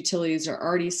mentioned utilities are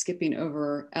already skipping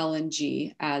over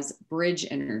LNG as bridge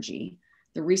energy.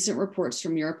 The recent reports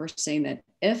from Europe are saying that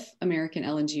if American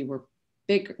LNG were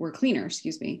cleaner,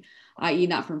 i.e.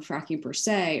 not from fracking per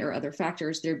se or other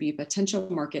factors, there'd be a potential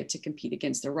market to compete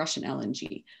against the Russian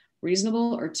LNG.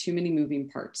 Reasonable or too many moving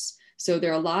parts? So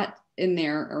there are a lot in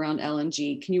there around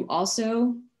LNG. Can you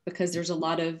also, because there's a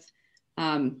lot of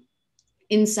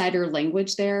insider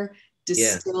language there,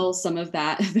 distill some of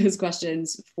those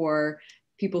questions for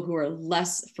people who are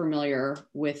less familiar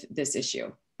with this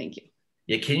issue? Thank you.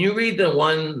 Yeah, can you read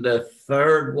the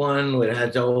third one where it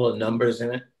has all the numbers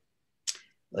in it?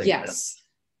 Yes,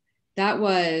 that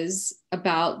was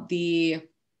about the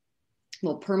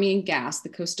Permian gas, the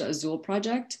Costa Azul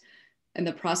project, and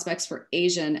the prospects for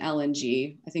Asian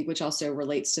LNG, I think, which also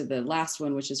relates to the last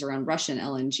one, which is around Russian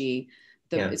LNG.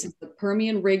 It says the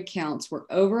Permian rig counts were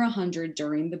over 100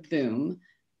 during the boom,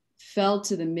 fell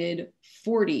to the mid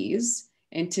 40s,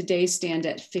 and today stand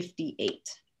at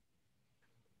 58.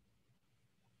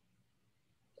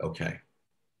 Okay.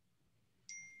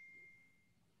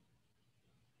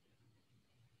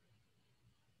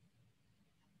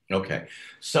 Okay.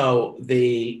 So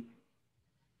an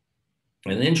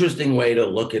interesting way to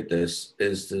look at this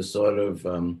is to sort of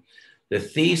the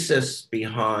thesis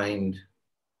behind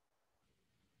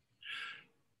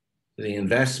the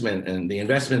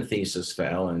investment thesis for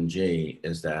LNG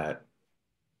is that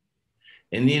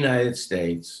in the United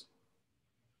States,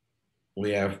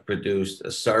 we have produced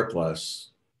a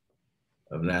surplus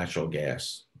of natural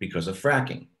gas because of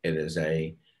fracking. It is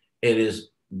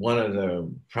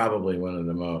probably one of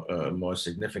the more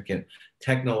significant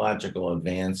technological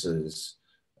advances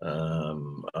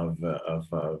of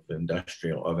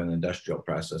an industrial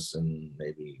process in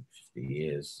maybe 50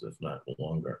 years, if not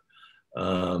longer.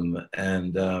 And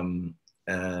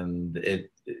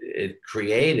it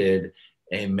created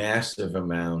a massive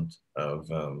amount of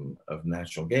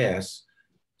natural gas,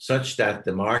 such that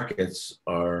the markets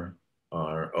are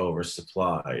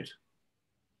oversupplied,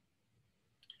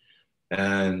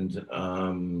 and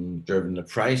driven the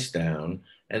price down.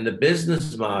 And the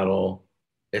business model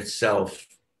itself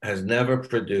has never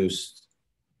produced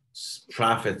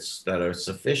profits that are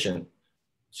sufficient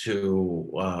to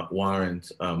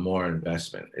warrant more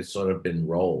investment. It's sort of been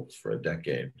rolled for a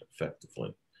decade,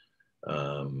 effectively.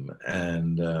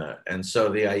 And so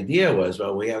the idea was,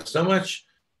 well, we have so much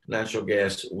natural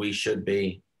gas, we should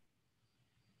be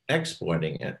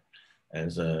exporting it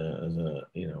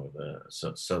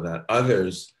so that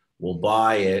others will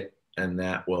buy it, and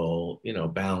that will,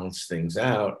 balance things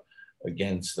out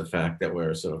against the fact that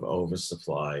we're sort of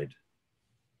oversupplied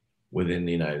within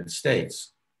the United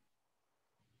States.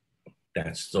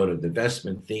 That's sort of the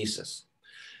investment thesis.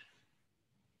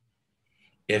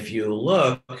 If you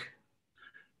look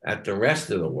at the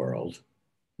rest of the world,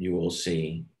 you will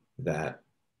see that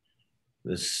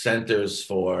the centers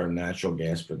for natural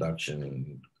gas production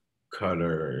in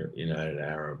Qatar, United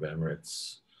Arab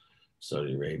Emirates,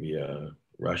 Saudi Arabia,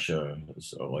 Russia's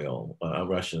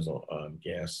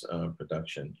gas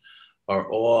production are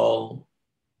all,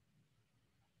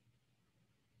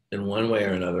 in one way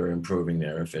or another, improving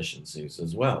their efficiencies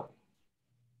as well.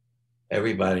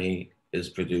 Everybody is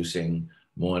producing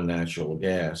more natural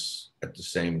gas at the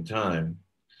same time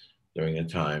during a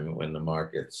time when the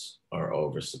markets are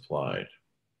oversupplied.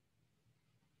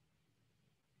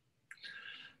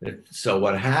 So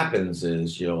what happens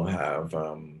is you'll have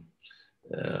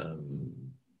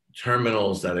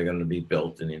terminals that are going to be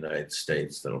built in the United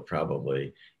States that'll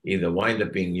probably either wind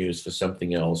up being used for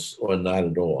something else or not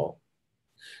at all.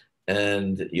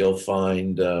 And you'll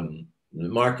find the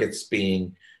markets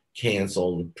being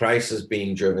canceled, prices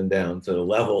being driven down to the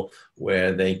level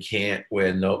where they can't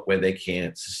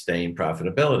sustain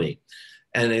profitability.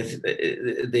 And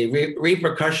the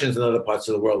repercussions in other parts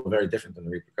of the world are very different than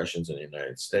the repercussions in the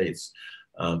United States.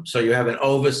 So you have an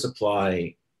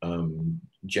oversupply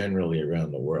generally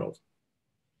around the world.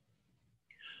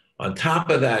 On top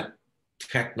of that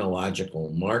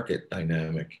technological market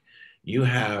dynamic, you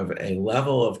have a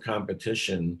level of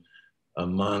competition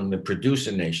among the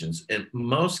producer nations. In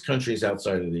most countries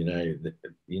outside of the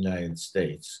United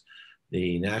States,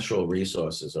 the natural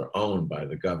resources are owned by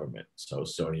the government. So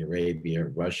Saudi Arabia,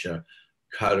 Russia,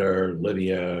 Qatar,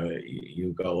 Libya,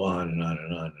 you go on and on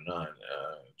and on and on,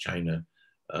 China,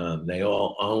 they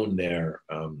all own their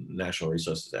natural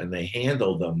resources, and they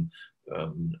handle them.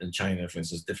 In China, for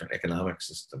instance, different economic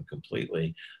system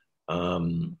completely.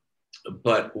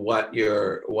 But what's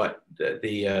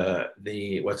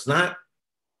not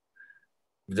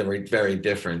very, very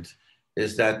different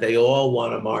is that they all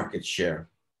want a market share.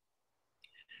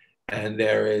 And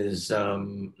there is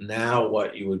now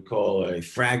what you would call a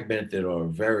fragmented or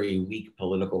very weak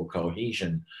political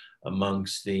cohesion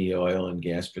amongst the oil and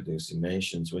gas producing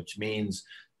nations, which means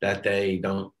that they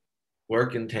don't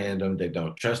work in tandem, they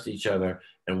don't trust each other.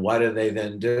 And what do they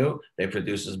then do? They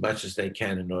produce as much as they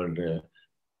can in order to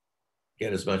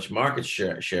get as much market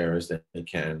share as they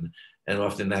can. And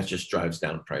often that just drives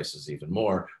down prices even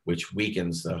more, which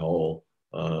weakens the whole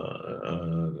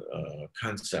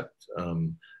concept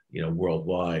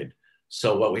worldwide.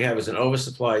 So what we have is an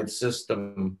oversupplied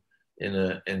system in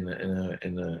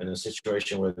a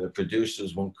situation where the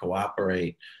producers won't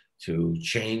cooperate to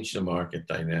change the market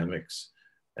dynamics.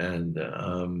 And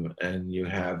you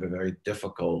have a very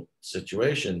difficult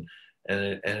situation, and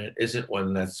it isn't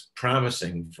one that's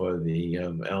promising for the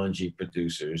LNG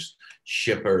producers,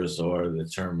 shippers, or the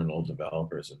terminal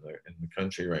developers in the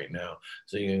country right now.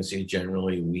 So you're going to see a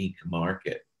generally weak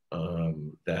market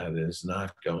that is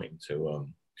not going to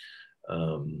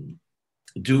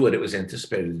do what it was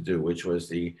anticipated to do, which was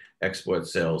the export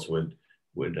sales would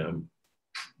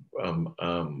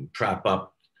prop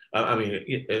up.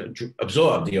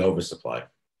 Absorb the oversupply.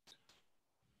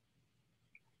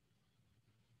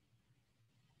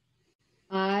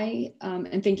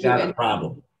 And thank you. Got a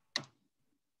problem.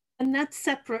 And that's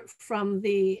separate from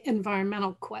the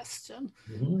environmental question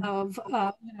of,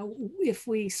 if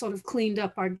we sort of cleaned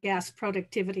up our gas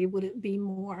productivity, would it be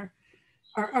more,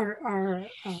 our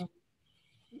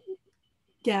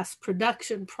gas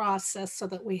production process so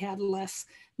that we had less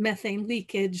methane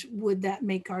leakage, would that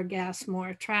make our gas more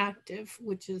attractive?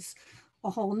 Which is a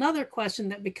whole nother question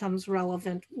that becomes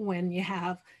relevant when you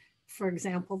have, for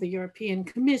example, the European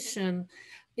Commission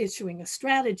issuing a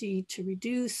strategy to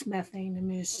reduce methane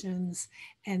emissions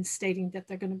and stating that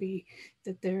they're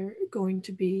going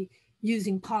to be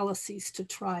using policies to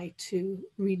try to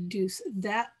reduce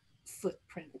that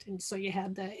footprint. And so you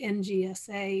had the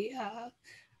NGSA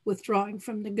withdrawing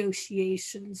from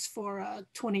negotiations for a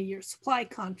 20-year supply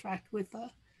contract with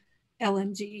a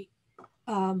LNG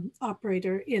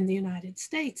operator in the United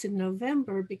States in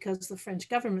November, because the French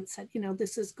government said,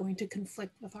 this is going to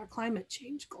conflict with our climate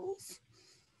change goals.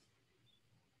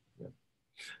 Yeah.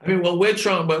 I mean, what we're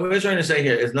trying to say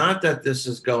here is not that this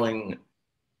is going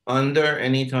under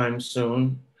anytime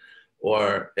soon,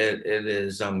 or it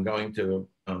is going to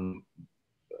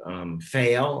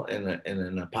fail in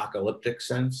an apocalyptic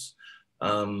sense.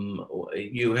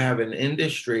 You have an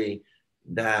industry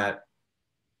that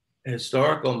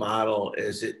historical model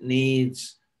is it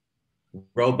needs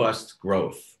robust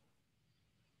growth.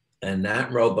 And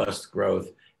that robust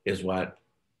growth is what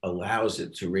allows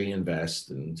it to reinvest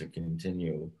and to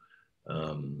continue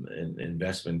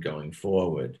investment going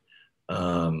forward.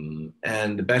 And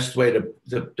the best way to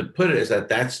put it is that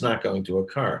that's not going to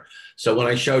occur. So when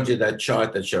I showed you that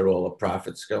chart that showed all the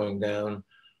profits going down,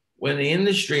 when the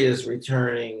industry is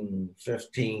returning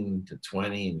 15 to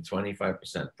 20 and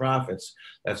 25% profits,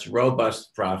 that's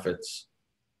robust profits.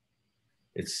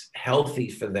 It's healthy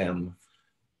for them.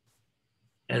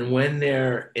 And when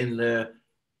they're in the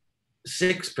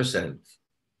 6%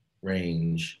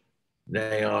 range,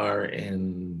 their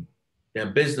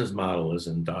business model is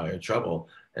in dire trouble,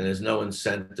 and there's no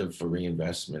incentive for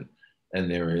reinvestment, and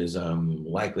there is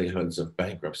likelihoods of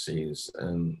bankruptcies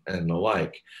and the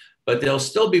like. But they'll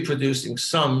still be producing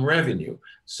some revenue.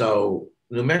 So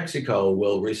New Mexico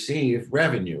will receive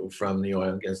revenue from the oil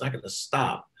and gas. It's not going to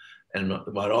stop. And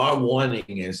what our warning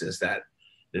is that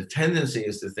the tendency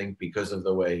is to think, because of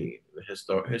the way the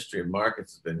history of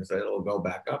markets has been, is that it'll go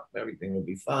back up, everything will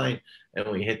be fine, and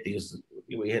we hit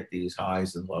these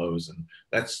highs and lows, and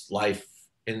that's life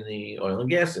in the oil and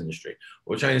gas industry.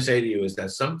 What we're trying to say to you is that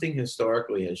something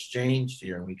historically has changed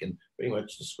here, and we can pretty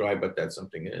much describe what that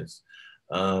something is.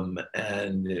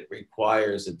 And it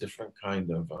requires a different kind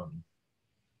of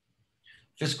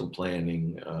fiscal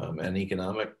planning and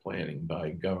economic planning by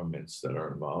governments that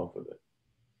are involved with it.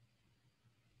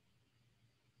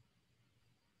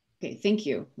 Okay, thank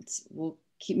you. We'll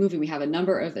keep moving. We have a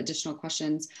number of additional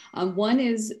questions. One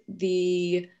is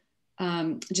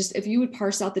just if you would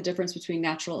parse out the difference between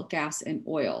natural gas and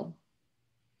oil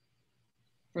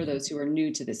for those who are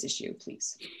new to this issue,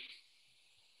 please.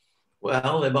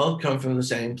 Well, they both come from the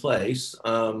same place,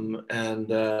 and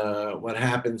what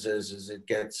happens is it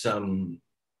gets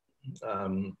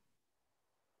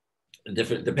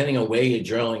different depending on where you're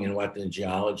drilling and what the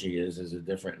geology is a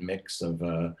different mix of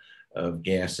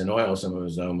gas and oil. Some of it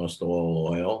is almost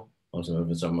all oil, some of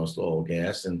it's almost all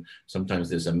gas, and sometimes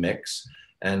there's a mix.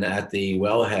 And at the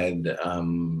wellhead,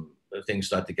 things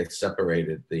start to get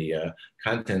separated. The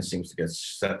content seems to get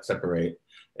separated,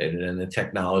 and the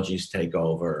technologies take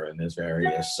over, and there's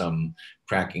various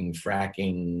cracking,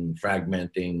 fracking,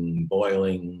 fragmenting,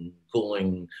 boiling,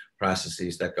 cooling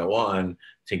processes that go on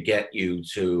to get you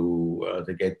to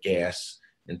get gas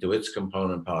into its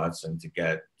component parts, and to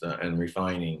get and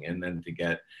refining, and then to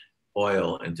get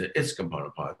oil into its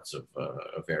component parts of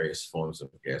various forms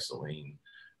of gasoline,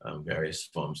 various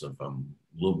forms of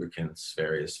lubricants,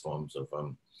 various forms of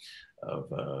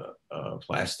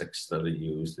plastics that are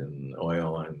used in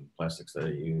oil, and plastics that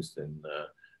are used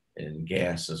in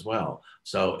gas as well.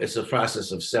 So it's a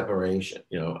process of separation,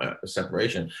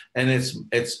 separation. And it's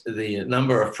the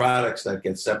number of products that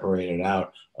get separated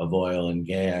out of oil and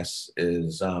gas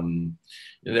is,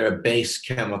 there are base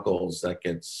chemicals that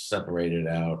get separated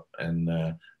out, and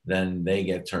then they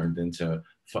get turned into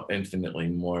infinitely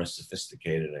more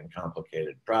sophisticated and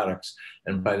complicated products.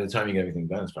 And by the time you get everything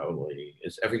done,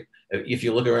 if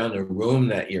you look around the room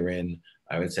that you're in,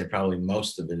 I would say probably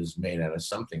most of it is made out of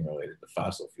something related to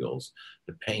fossil fuels.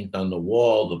 The paint on the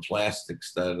wall, the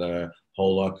plastics that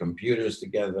hold our computers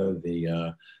together,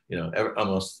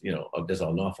 almost, there's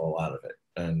an awful lot of it,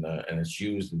 and it's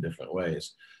used in different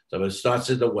ways. So it starts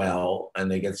at the well,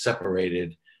 and they get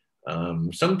separated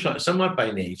somewhat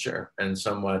by nature and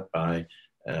somewhat by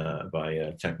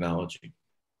technology.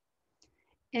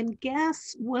 And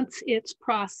gas, once it's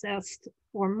processed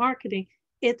for marketing,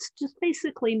 it's just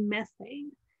basically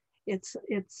methane. It's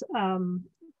a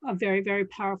very, very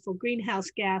powerful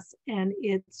greenhouse gas, and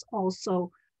it's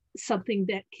also something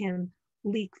that can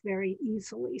leak very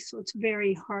easily. So it's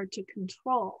very hard to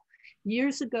control.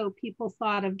 Years ago, people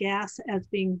thought of gas as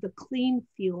being the clean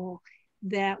fuel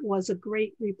that was a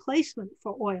great replacement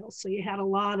for oil. So you had a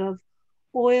lot of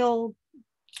oil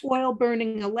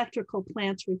burning electrical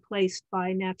plants replaced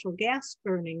by natural gas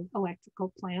burning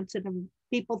electrical plants. And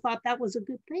people thought that was a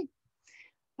good thing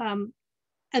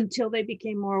until they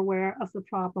became more aware of the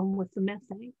problem with the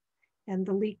methane and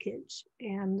the leakage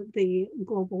and the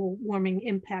global warming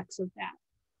impacts of that.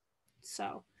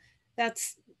 So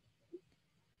that's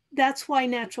why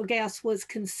natural gas was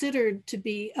considered to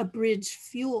be a bridge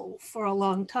fuel for a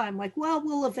long time. Like, well,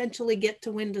 we'll eventually get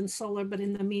to wind and solar, but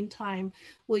in the meantime,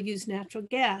 we'll use natural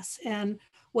gas. And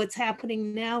what's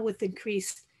happening now with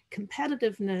increased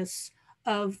competitiveness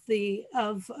of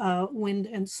wind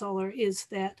and solar is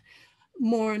that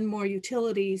more and more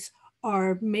utilities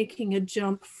are making a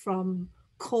jump from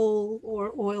coal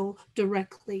or oil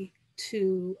directly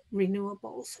to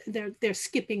renewables. They're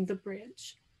skipping the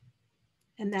bridge.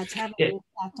 And that's having an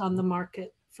impact on the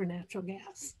market for natural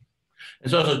gas.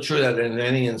 It's also true that in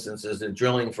many instances, in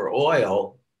drilling for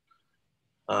oil,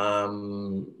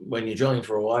 when you're drilling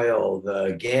for oil,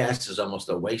 the gas is almost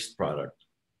a waste product.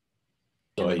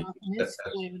 So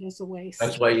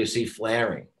that's why you see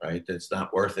flaring, right? It's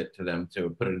not worth it to them to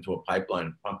put it into a pipeline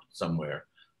and pump it somewhere.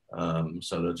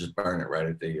 So they'll just burn it right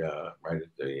at the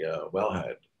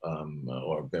wellhead,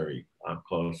 or very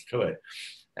close to it.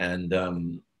 And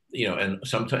and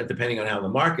sometimes, depending on how the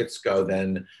markets go,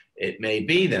 then it may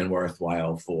be then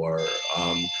worthwhile for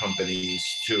companies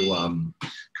to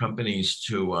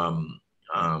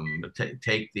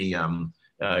take the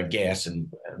gas and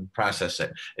process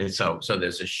it. And so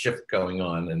there's a shift going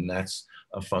on, and that's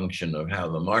a function of how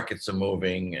the markets are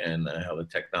moving and how the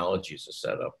technologies are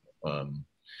set up.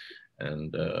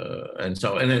 And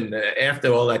then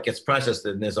after all that gets processed,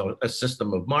 then there's a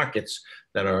system of markets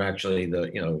that are actually how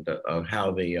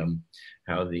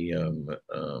the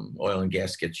oil and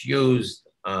gas gets used,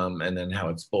 and then how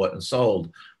it's bought and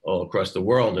sold all across the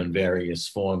world in various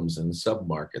forms and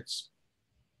sub-markets.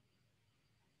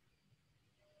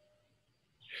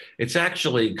 It's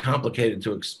actually complicated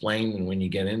to explain, and when you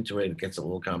get into it, it gets a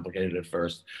little complicated at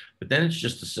first, but then it's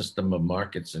just a system of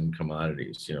markets and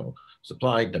commodities,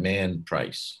 supply, demand,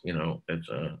 price,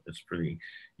 it's pretty,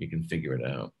 you can figure it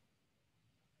out.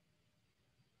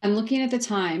 I'm looking at the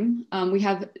time. We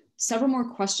have several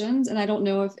more questions, and I don't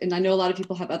know if, and I know a lot of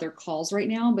people have other calls right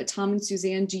now, but Tom and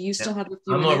Suzanne, do you still have a few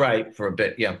minutes? I'm all right for a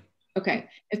bit, yeah. Okay,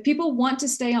 if people want to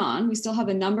stay on, we still have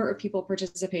a number of people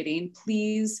participating.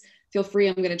 Please feel free.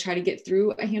 I'm going to try to get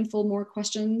through a handful more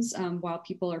questions while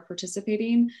people are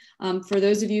participating. For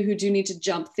those of you who do need to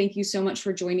jump, thank you so much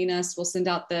for joining us. We'll send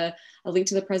out a link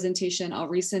to the presentation. I'll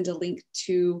resend a link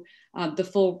to the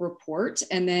full report,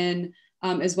 and then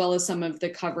as well as some of the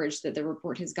coverage that the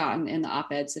report has gotten in the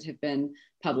op-eds that have been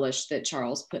published that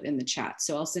Charles put in the chat.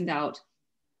 So I'll send out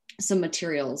some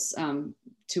materials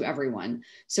to everyone.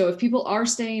 So if people are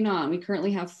staying on, we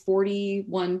currently have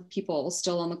 41 people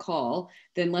still on the call,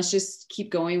 then let's just keep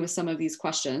going with some of these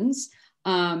questions.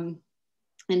 And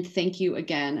thank you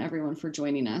again, everyone, for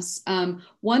joining us.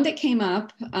 One that came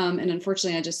up, and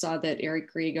unfortunately I just saw that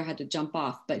Eric Griego had to jump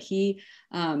off, but he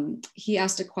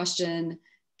asked a question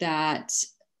that,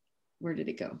 where did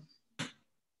it go?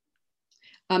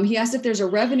 He asked if there's a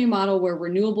revenue model where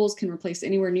renewables can replace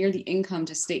anywhere near the income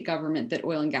to state government that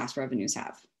oil and gas revenues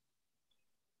have.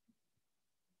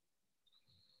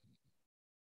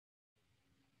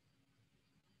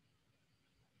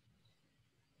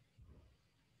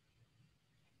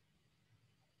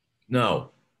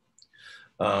 No.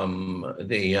 From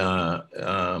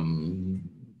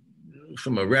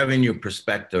a revenue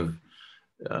perspective,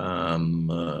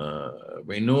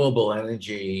 renewable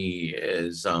energy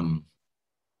is a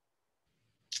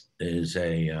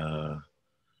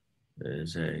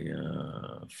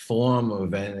form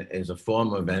of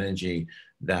energy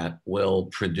that will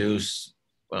produce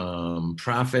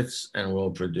profits and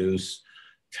will produce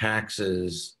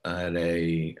taxes at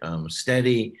a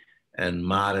steady and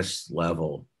modest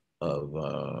level of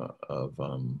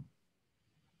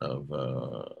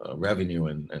revenue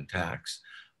and tax.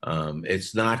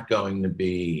 It's not going to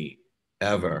be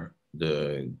ever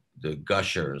the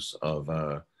gushers of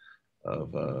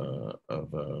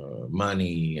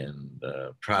money and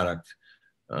product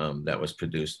that was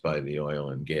produced by the oil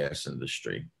and gas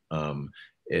industry.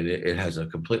 It has a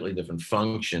completely different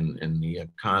function in the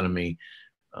economy,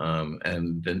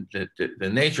 and the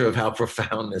nature of how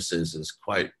profound this is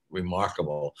quite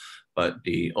remarkable. But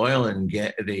the oil and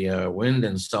the wind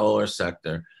and solar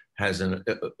sector has an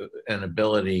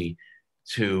ability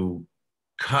to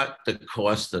cut the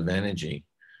cost of energy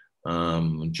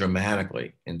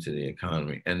dramatically into the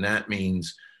economy. And that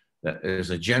means that there's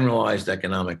a generalized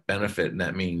economic benefit, and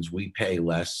that means we pay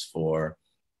less for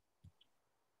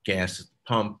gas at the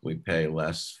pump, we pay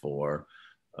less for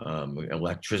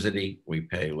electricity, we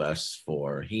pay less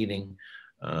for heating.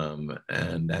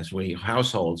 And as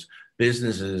households,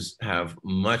 businesses have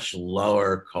much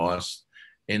lower cost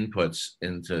inputs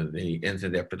into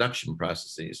their production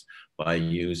processes by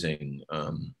using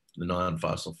the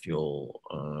non-fossil fuel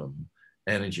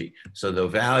energy. So the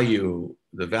value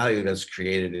that's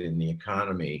created in the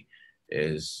economy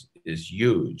is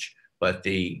huge. But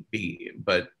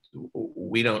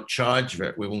we don't charge.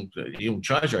 You don't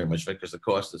charge very much because the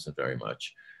cost isn't very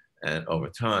much, and over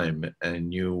time,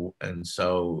 and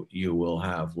so you will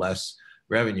have less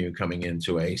revenue coming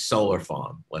into a solar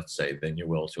farm, let's say, than you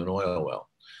will to an oil well.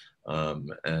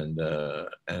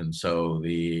 And so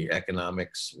the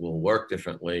economics will work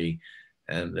differently,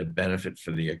 and the benefit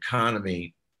for the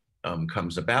economy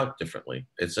comes about differently.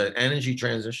 It's an energy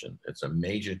transition. It's a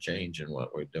major change in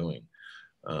what we're doing.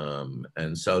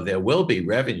 And so there will be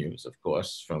revenues, of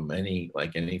course, from any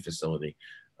facility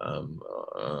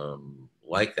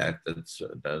like that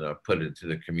are put into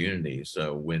the community.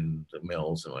 So wind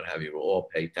mills and what have you will all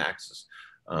pay taxes.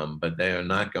 But they are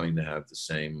not going to have the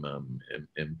same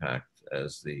impact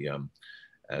as the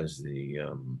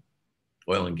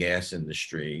oil and gas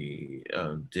industry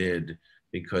did,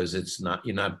 because it's not,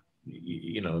 the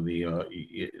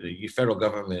federal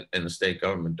government and the state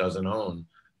government doesn't own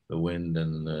the wind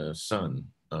and the sun,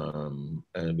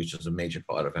 which is a major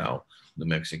part of how New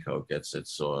Mexico gets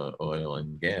its oil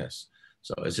and gas.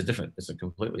 So it's a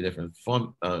completely different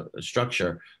form,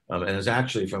 structure, and it's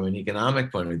actually, from an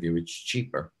economic point of view, it's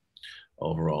cheaper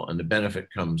overall, and the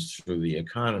benefit comes through the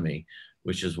economy,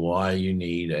 which is why you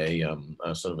need a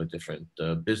sort of a different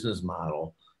business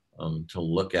model to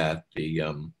look at the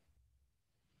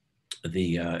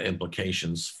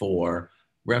implications for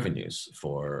revenues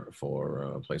for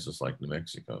places like New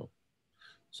Mexico.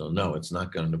 So no, it's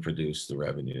not going to produce the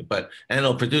revenue, and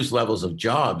it'll produce levels of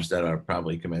jobs that are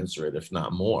probably commensurate, if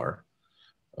not more,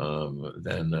 and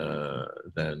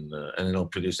it'll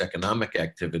produce economic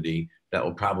activity that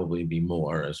will probably be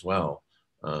more as well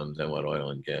than what oil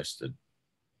and gas did.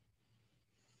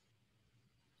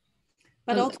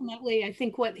 But ultimately, I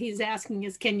think what he's asking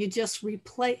is, can you just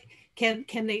replace? Can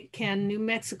New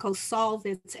Mexico solve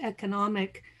its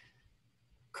economic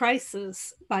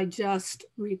crisis by just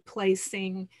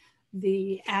replacing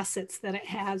the assets that it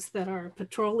has that are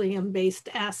petroleum-based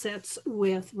assets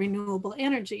with renewable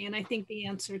energy? And I think the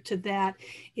answer to that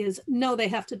is no, they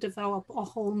have to develop a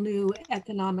whole new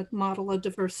economic model of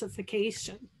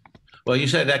diversification. Well, you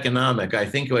said economic. I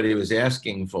think what he was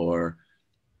asking for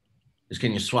is,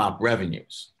 can you swap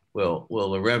revenues? Will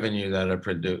the revenue that are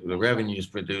the revenues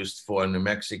produced for New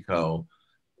Mexico,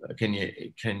 can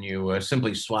you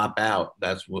simply swap out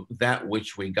that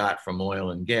which we got from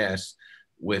oil and gas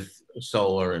with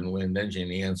solar and wind energy?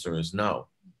 And the answer is no.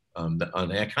 On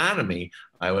the economy,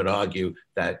 I would argue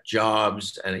that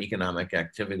jobs and economic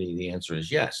activity, the answer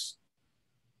is yes.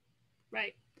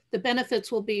 Right. The benefits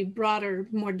will be broader,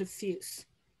 more diffuse.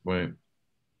 Right.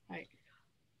 Right.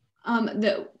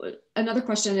 Another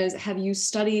question is, have you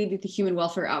studied the human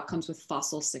welfare outcomes with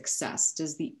fossil success?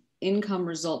 Does the income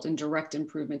result in direct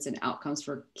improvements in outcomes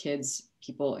for kids,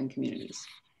 people, and communities?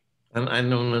 I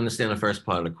don't understand the first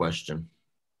part of the question.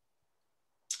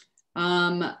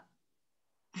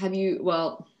 Have you,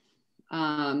 well,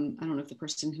 I don't know if the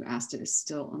person who asked it is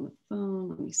still on the phone.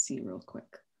 Let me see real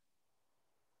quick.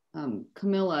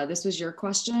 Camilla, this was your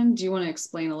question. Do you want to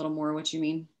explain a little more what you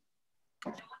mean?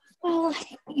 Well,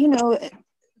 you know,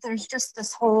 there's just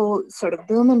this whole sort of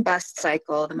boom and bust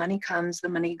cycle. The money comes, the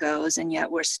money goes, and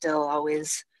yet we're still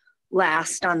always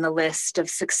last on the list of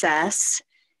success.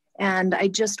 And I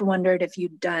just wondered if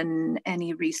you'd done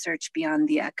any research beyond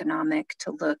the economic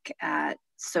to look at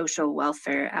social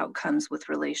welfare outcomes with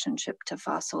relationship to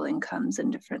fossil incomes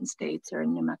in different states or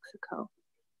in New Mexico.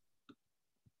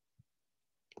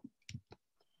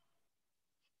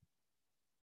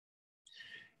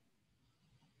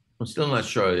 I'm still not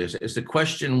sure. Is the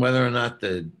question whether or not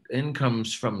the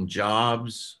incomes from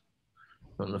jobs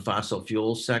from the fossil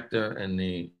fuel sector and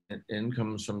the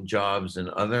incomes from jobs in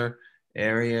other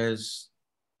areas,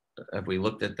 have we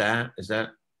looked at that? Is that,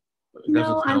 it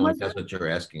doesn't sound like that's what you're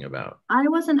asking about. I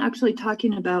wasn't actually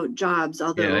talking about jobs,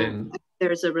 although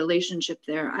there's a relationship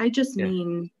there. I just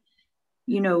mean,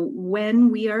 you know,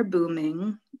 when we are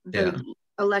booming, the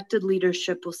elected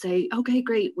leadership will say, okay,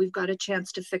 great, we've got a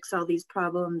chance to fix all these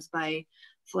problems by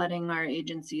flooding our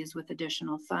agencies with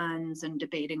additional funds and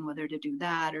debating whether to do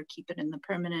that or keep it in the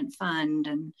permanent fund.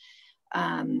 And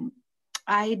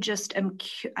I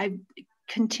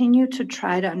continue to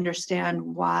try to understand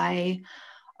why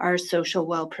our social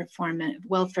welfare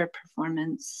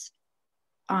performance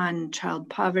on child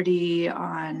poverty,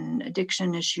 on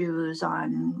addiction issues,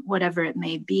 on whatever it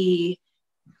may be,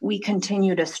 we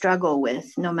continue to struggle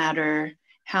with, no matter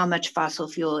how much fossil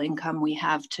fuel income we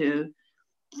have to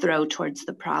throw towards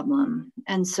the problem.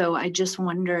 And so I just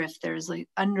wonder if there's like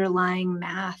underlying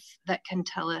math that can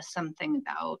tell us something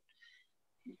about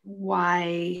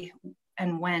why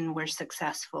and when we're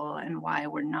successful and why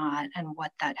we're not, and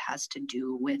what that has to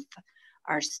do with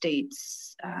our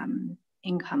state's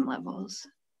income levels.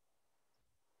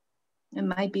 It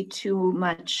might be too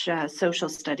much social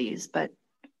studies, but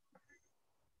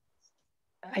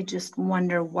I just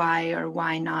wonder why or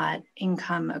why not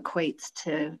income equates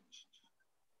to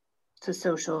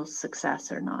social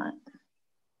success or not.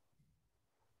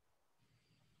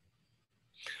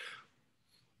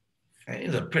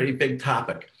 It's a pretty big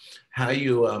topic. How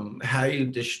you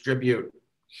distribute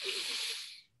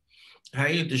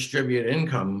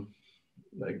income.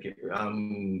 Like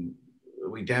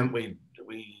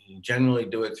we generally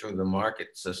do it through the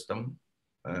market system,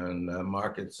 and the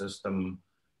market system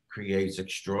creates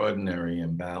extraordinary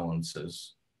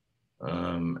imbalances.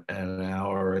 And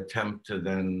our attempt to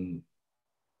then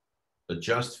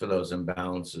adjust for those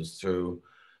imbalances through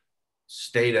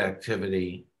state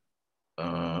activity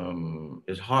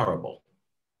is horrible.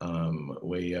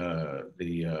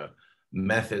 The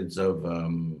methods of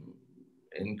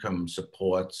income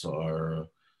supports are,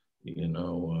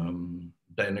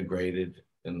 denigrated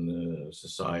in the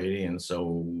society, and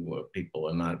so people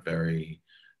are not very.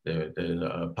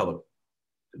 The public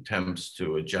attempts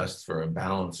to adjust for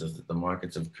imbalances that the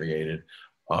markets have created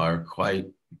are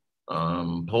quite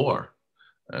poor,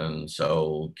 and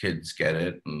so kids get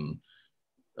it, and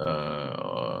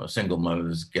single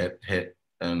mothers get hit,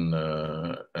 and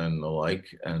the like,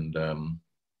 and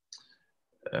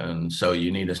so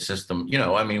you need a system.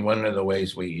 One of the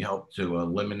ways we help to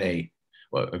eliminate,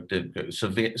 to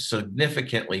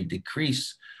significantly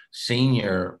decrease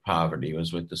senior poverty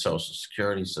was with the Social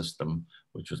Security system,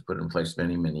 which was put in place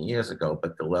many, many years ago,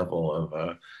 but the level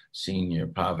of senior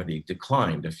poverty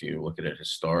declined if you look at it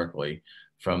historically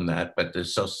from that. But the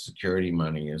Social Security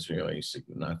money is really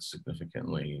not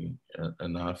significantly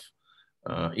enough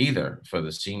either for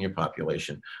the senior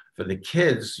population. For the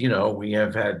kids,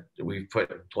 we've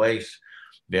put in place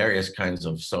various kinds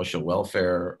of social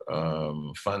welfare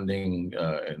funding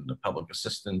and the public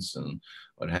assistance and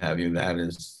what have you. That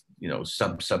is, you know,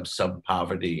 sub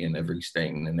poverty in every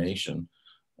state in the nation.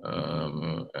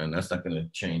 And that's not going to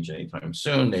change anytime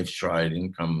soon. They've tried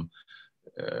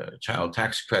child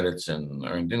tax credits and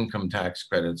earned income tax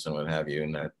credits and what have you,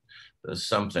 and that does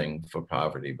something for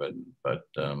poverty, but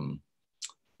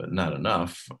not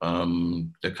enough.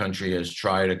 The country has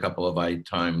tried a couple of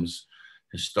times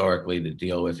historically to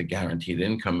deal with a guaranteed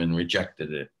income and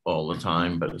rejected it all the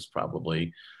time, but it's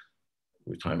probably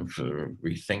time to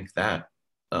rethink that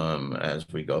as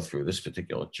we go through this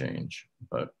particular change.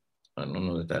 But I don't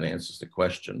know that that answers the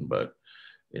question, but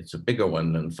it's a bigger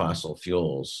one than fossil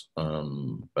fuels.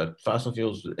 But fossil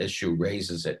fuels issue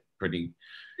raises it pretty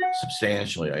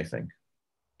substantially, I think.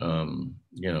 You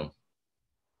know,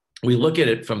 we look at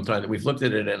it from time. We've looked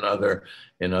at it in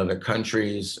other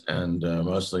countries, and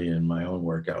mostly in my own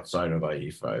work outside of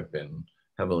IEEFA, I've been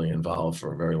heavily involved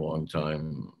for a very long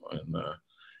time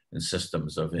in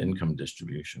systems of income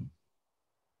distribution.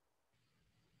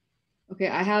 Okay,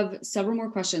 I have several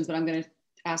more questions, but I'm going to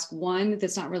ask one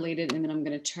that's not related, and then I'm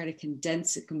going to try to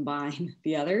condense and combine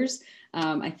the others.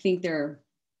 I think they're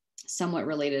somewhat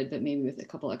related, but maybe with a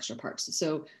couple extra parts.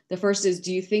 So the first is,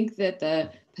 do you think that the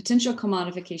potential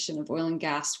commodification of oil and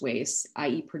gas waste,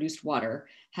 i.e. produced water,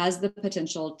 has the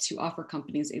potential to offer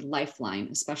companies a lifeline,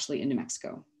 especially in New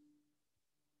Mexico?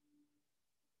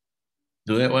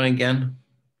 Do that one again.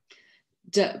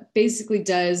 Basically,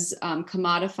 does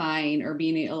commodifying or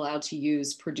being allowed to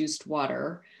use produced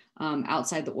water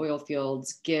outside the oil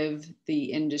fields give the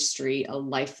industry a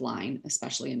lifeline,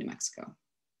 especially in New Mexico?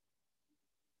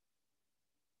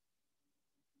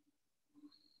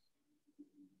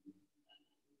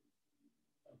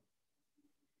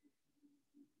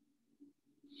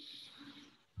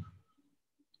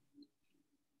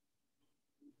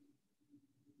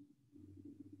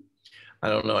 I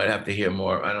don't know. I'd have to hear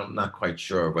more. I'm not quite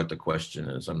sure what the question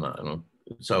is.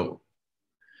 So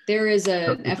there is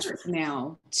an effort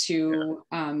now to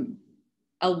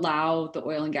allow the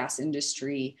oil and gas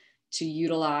industry to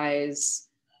utilize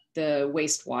the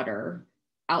wastewater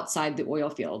outside the oil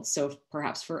fields. So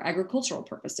perhaps for agricultural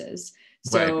purposes.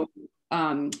 So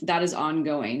that is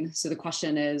ongoing. So the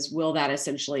question is, will that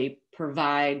essentially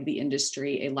provide the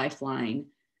industry a lifeline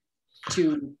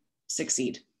to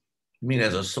succeed? I mean,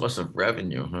 as a source of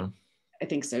revenue, huh? I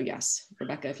think so, yes.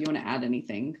 Rebecca, if you want to add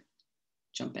anything,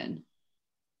 jump in.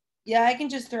 Yeah, I can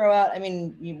just throw out, I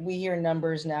mean, we hear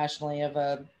numbers nationally of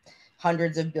a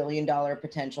hundreds of $billion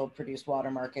potential produced water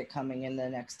market coming in the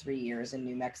next 3 years in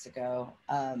New Mexico.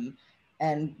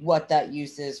 And what that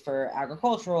use is for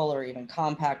agricultural or even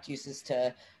compact uses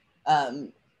to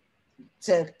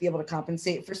be able to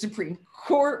compensate for Supreme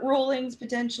Court rulings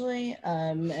potentially,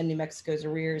 and New Mexico's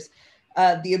arrears.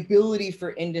 The ability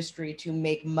for industry to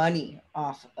make money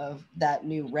off of that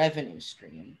new revenue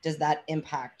stream. Does that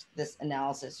impact this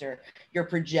analysis or your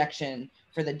projection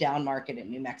for the down market in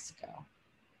New Mexico?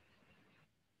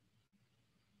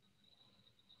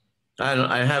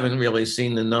 I haven't really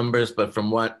seen the numbers, but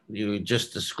from what you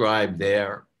just described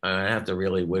there, would have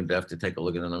to take a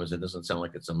look at the numbers. It doesn't sound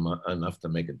like it's enough to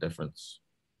make a difference.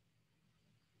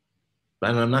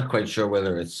 And I'm not quite sure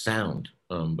whether it's sound,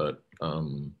 but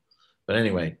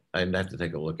anyway, I'd have to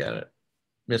take a look at it.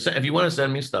 If you want to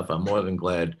send me stuff, I'm more than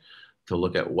glad to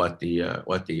look at what the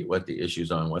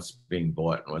issues are, and what's being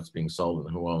bought and what's being sold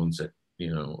and who owns it.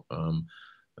 You know,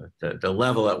 the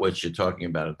level at which you're talking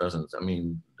about it doesn't. I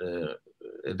mean,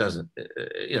 it doesn't.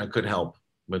 You know, it could help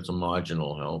with some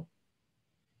marginal help.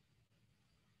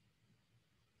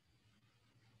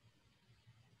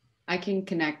 I can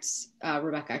connect,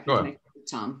 Rebecca. I can connect with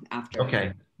Tom after.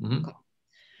 Okay.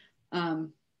 Mm-hmm.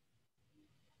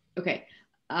 Okay.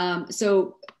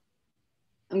 So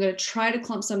I'm going to try to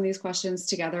clump some of these questions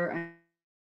together.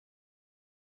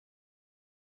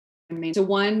 So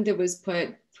one that was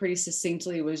put pretty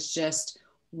succinctly was just,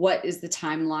 what is the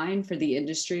timeline for the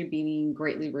industry being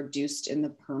greatly reduced in the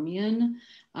Permian?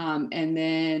 And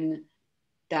then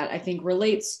that I think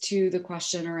relates to the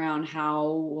question around how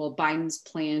will Biden's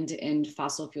plan to end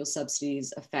fossil fuel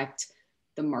subsidies affect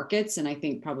the markets, and I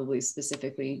think probably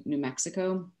specifically New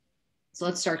Mexico. So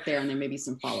let's start there, and then maybe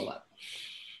some follow-up.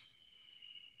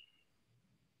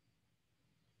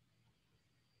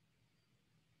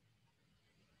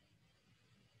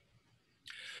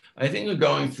 I think we're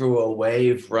going through a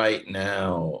wave right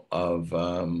now of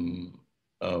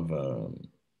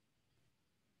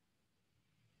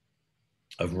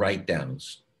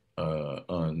write-downs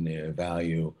on the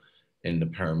value in the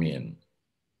Permian.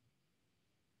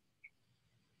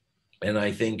 And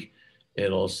I think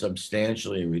it'll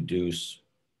substantially reduce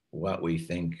what we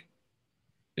think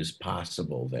is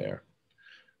possible there.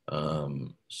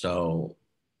 So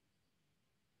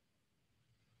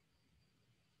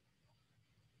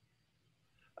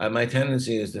my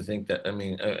tendency is to think that, I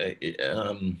mean,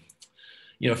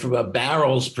 you know, from a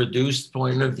barrels produced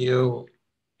point of view,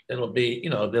 it'll be, you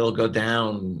know, it'll go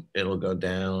down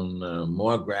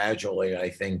more gradually, I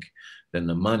think, than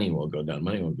the money will go down.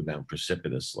 Money will go down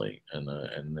precipitously, and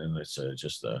then it's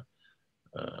just a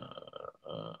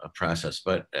process.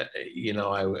 But you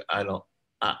know, I don't.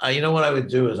 You know what I would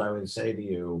do is I would say to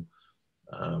you,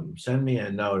 send me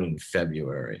a note in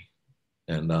February,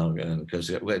 and because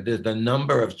the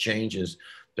number of changes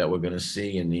that we're going to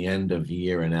see in the end of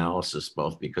year analysis,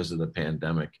 both because of the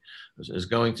pandemic, is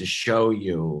going to show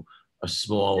you a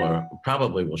smaller,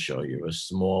 probably will show you a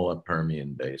smaller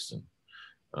Permian Basin.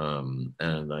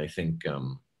 And I think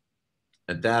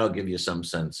that'll give you some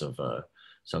sense of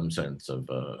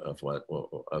what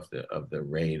of the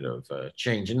rate of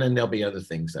change, and then there'll be other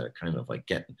things that are kind of like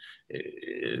get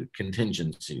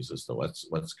contingencies as to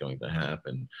what's going to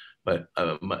happen. But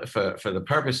for the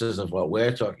purposes of what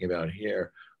we're talking about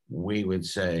here, we would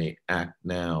say act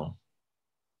now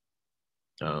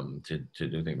to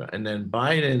do things about. And then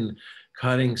Biden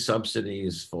cutting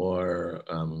subsidies for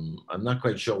I'm not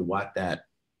quite sure what that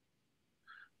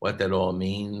all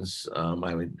means.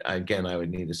 I would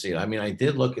need to see it. I mean, I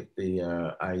did look at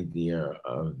the idea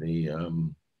of the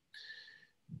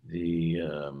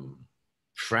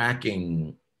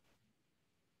fracking,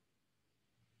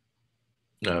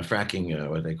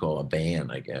 what they call a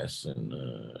ban, I guess,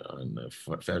 on the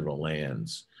federal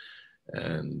lands,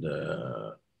 and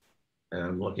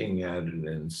I'm looking at it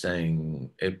and saying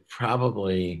it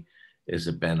probably is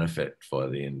a benefit for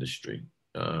the industry,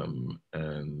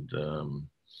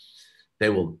 they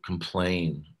will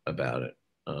complain about it,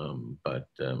 but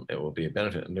it will be a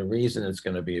benefit. And the reason it's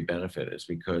going to be a benefit is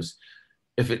because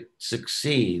if it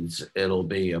succeeds, it'll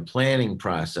be a planning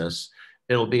process.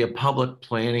 It'll be a public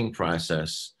planning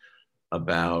process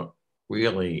about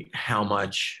really how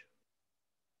much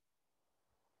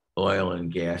oil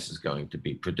and gas is going to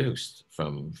be produced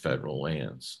from federal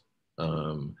lands.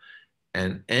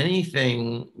 And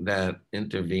anything that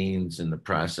intervenes in the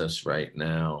process right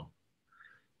now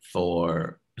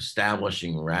for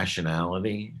establishing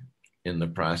rationality in the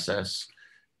process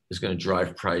is going to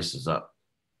drive prices up.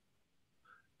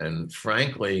 And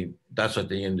frankly, that's what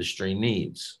the industry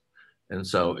needs. And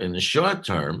so in the short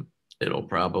term, it'll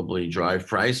probably drive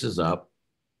prices up.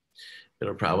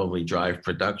 It'll probably drive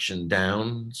production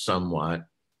down somewhat.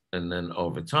 And then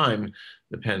over time,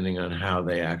 depending on how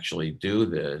they actually do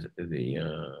the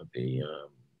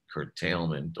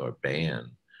curtailment or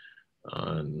ban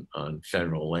on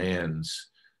federal lands,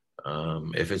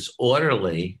 if it's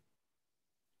orderly,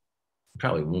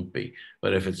 probably won't be,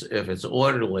 but if it's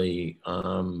orderly,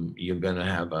 you're going to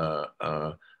have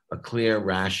a clear,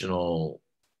 rational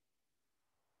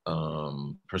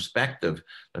perspective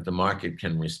that the market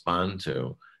can respond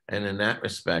to, and in that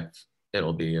respect,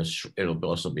 it'll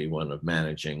also be one of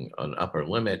managing an upper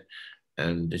limit,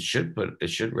 and it should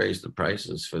raise the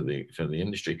prices for the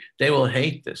industry. They will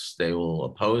hate this. They will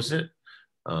oppose it,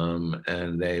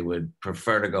 and they would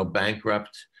prefer to go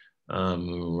bankrupt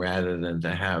rather than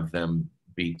to have them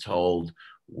be told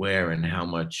where and how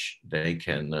much they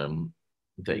can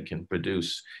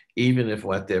produce, even if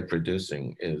what they're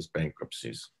producing is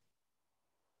bankruptcies.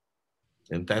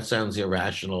 If that sounds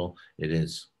irrational, it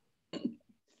is.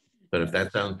 But if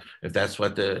that's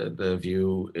what the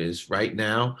view is right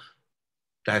now,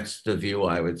 that's the view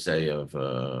I would say of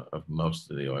most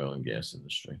of the oil and gas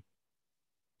industry.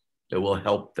 It will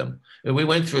help them. And we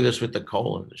went through this with the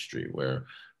coal industry, where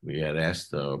we had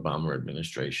asked the Obama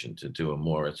administration to do a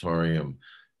moratorium,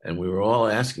 and we were all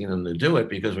asking them to do it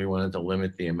because we wanted to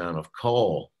limit the amount of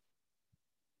coal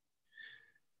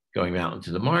going out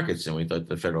into the markets, and we thought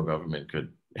the federal government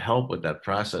could help with that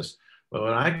process. But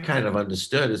what I kind of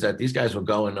understood is that these guys were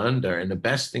going under, and the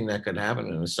best thing that could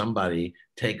happen is somebody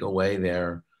take away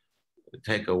the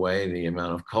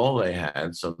amount of coal they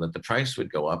had, so that the price would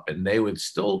go up, and they would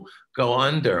still go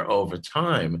under over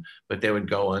time, but they would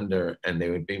go under, and it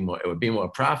would be more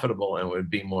profitable, and it would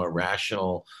be more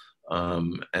rational,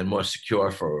 and more secure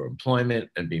for employment,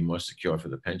 and be more secure for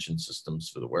the pension systems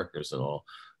for the workers and all.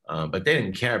 But they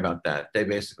didn't care about that. They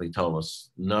basically told us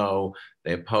no.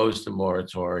 They opposed the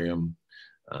moratorium.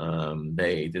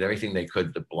 They did everything they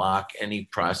could to block any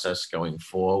process going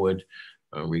forward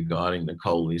regarding the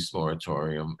coal lease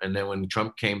moratorium. And then when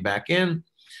Trump came back in,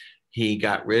 he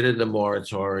got rid of the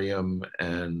moratorium,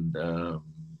 and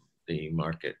the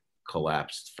market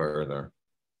collapsed further.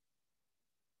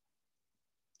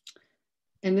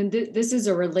 And then these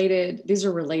are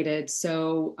related.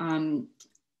 So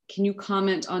can you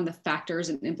comment on the factors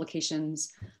and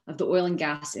implications of the oil and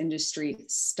gas industry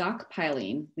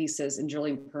stockpiling leases and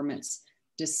drilling permits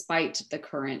despite the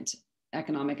current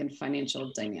economic and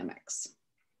financial dynamics?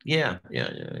 Yeah.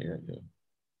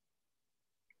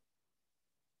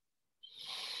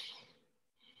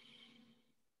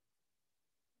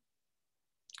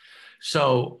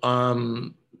 So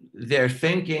they're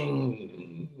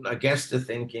thinking, I guess the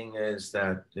thinking is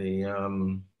that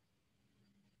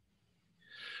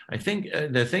I think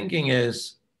the thinking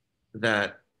is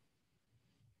that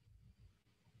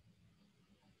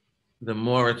a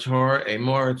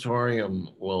moratorium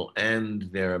will end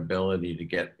their ability to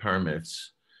get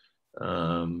permits.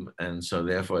 And so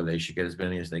therefore they should get as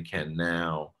many as they can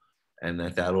now. And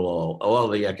that all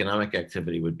the economic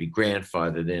activity would be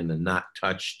grandfathered in and not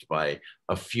touched by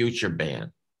a future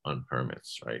ban on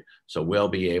permits, right? So we'll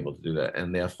be able to do that.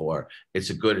 And therefore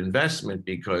it's a good investment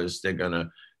because they're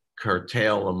gonna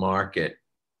curtail the market.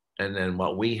 And then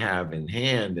what we have in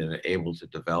hand and are able to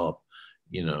develop,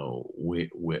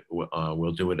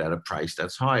 we'll do it at a price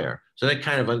that's higher. So they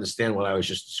kind of understand what I was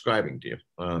just describing to you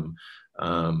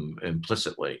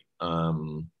implicitly.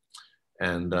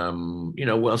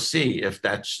 We'll see if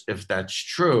that's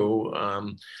true.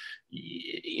 A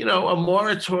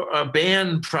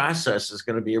ban process is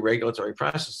going to be a regulatory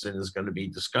process, and there's going to be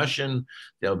discussion.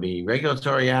 There'll be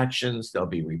regulatory actions. There'll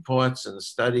be reports and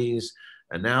studies,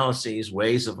 analyses,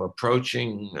 ways of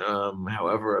approaching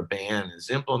however a ban is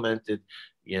implemented.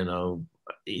 You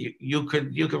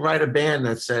could write a ban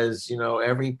that says,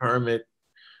 every permit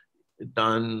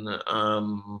done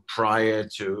prior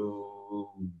to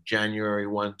January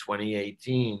 1,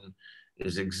 2018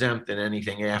 is exempt, and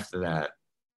anything after that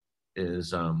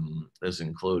is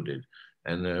included,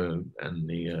 and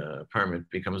the permit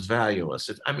becomes valueless.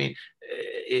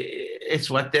 It's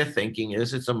what they're thinking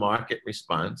is. It's a market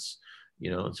response,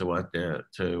 to what they're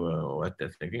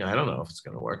thinking. I don't know if it's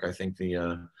going to work. I think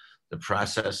the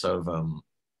process of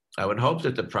I would hope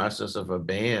that the process of a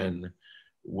ban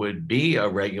would be a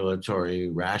regulatory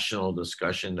rational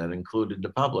discussion that included the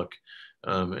public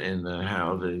in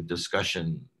how the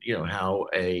discussion, how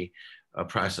a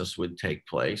process would take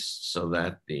place, so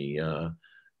that the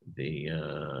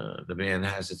ban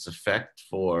has its effect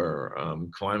for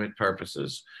climate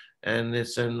purposes, and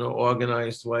it's an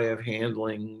organized way of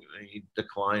handling the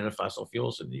decline of fossil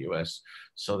fuels in the U.S.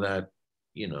 so that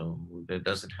there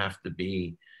doesn't have to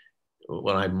be.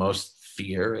 What I most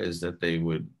fear is that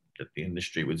the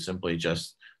industry would simply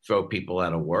just throw people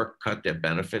out of work, cut their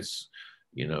benefits,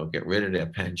 get rid of their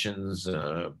pensions,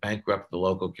 bankrupt the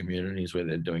local communities where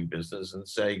they're doing business, and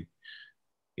say,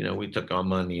 we took our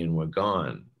money and we're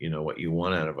gone. What you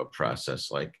want out of a process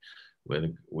like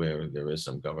where there is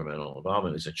some governmental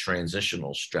involvement is a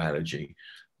transitional strategy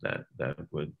that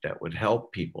would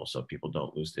help people, so people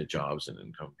don't lose their jobs and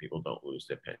income, people don't lose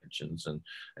their pensions, and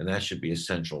that should be a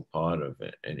central part of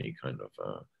any kind of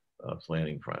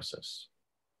planning process.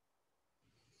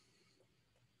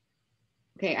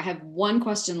 Okay, I have one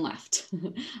question left.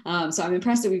 So I'm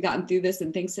impressed that we've gotten through this,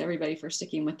 and thanks to everybody for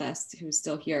sticking with us who's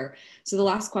still here. So the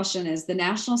last question is, the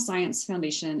National Science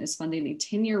Foundation is funding a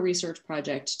 10-year research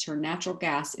project to turn natural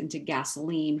gas into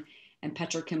gasoline and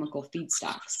petrochemical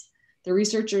feedstocks. The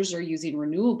researchers are using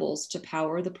renewables to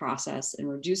power the process and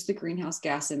reduce the greenhouse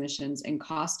gas emissions and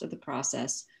cost of the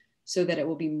process so that it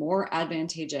will be more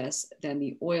advantageous than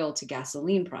the oil to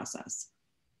gasoline process.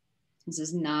 This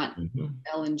is not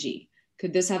LNG.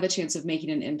 Could this have a chance of making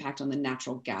an impact on the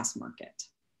natural gas market?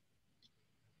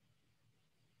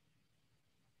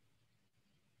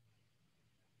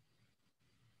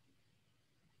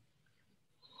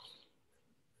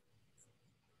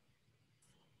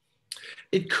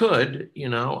 It could,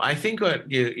 I think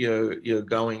what you're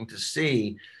going to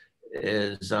see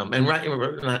is,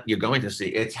 you're going to see,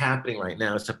 it's happening right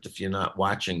now, except if you're not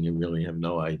watching, you really have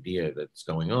no idea that's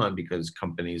going on, because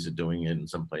companies are doing it in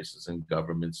some places, and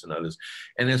governments and others.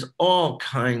 And there's all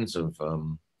kinds of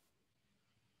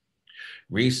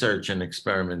research and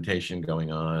experimentation going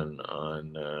on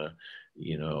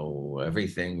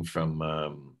everything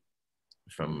from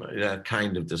that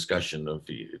kind of discussion of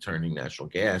turning natural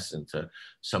gas into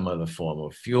some other form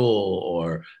of fuel,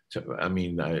 or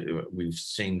we've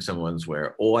seen some ones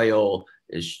where oil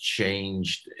is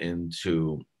changed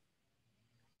into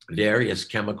various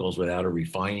chemicals without a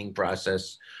refining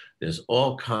process. There's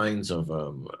all kinds of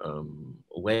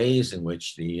ways in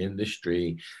which the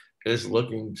industry is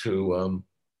looking to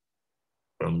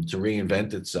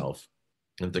reinvent itself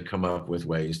and to come up with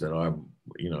ways that are,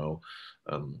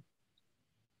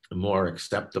 more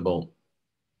acceptable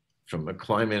from a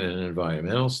climate and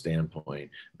environmental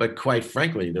standpoint. But quite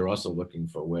frankly, they're also looking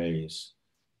for ways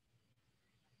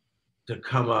to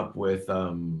come up with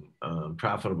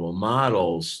profitable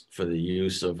models for the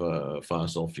use of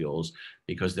fossil fuels,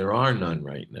 because there are none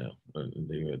right now.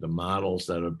 The models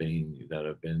that have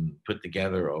been put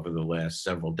together over the last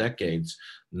several decades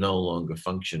no longer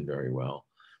function very well.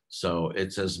 So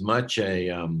it's as much a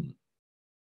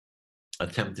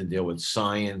attempt to deal with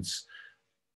science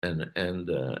and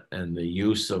the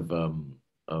use of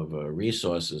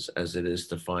resources as it is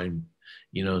to find,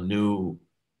 new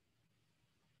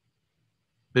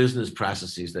business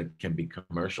processes that can be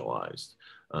commercialized,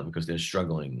 because they're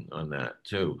struggling on that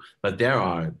too. But there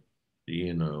are,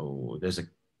 there's a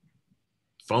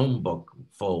phone book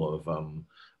full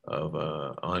of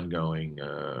ongoing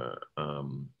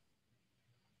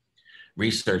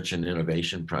research and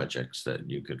innovation projects that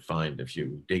you could find if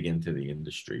you dig into the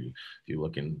industry. If you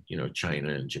look in,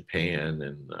 China and Japan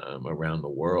and around the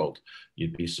world,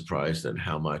 you'd be surprised at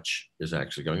how much is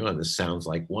actually going on. This sounds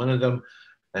like one of them.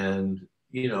 And,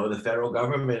 the federal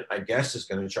government, I guess, is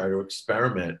going to try to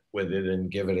experiment with it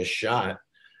and give it a shot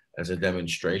as a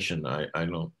demonstration.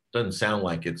 Doesn't sound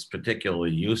like it's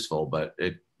particularly useful, but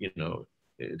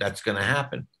that's going to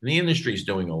happen. And the industry is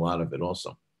doing a lot of it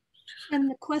also. And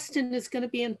the question is going to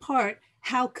be in part,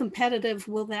 how competitive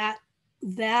will that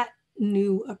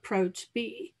new approach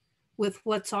be with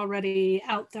what's already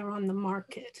out there on the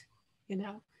market?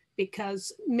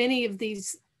 Because many of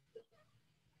these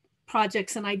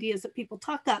projects and ideas that people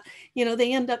talk about,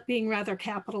 they end up being rather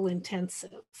capital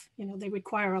intensive. They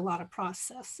require a lot of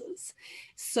processes.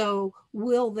 So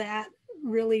will that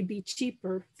really be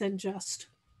cheaper than just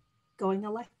going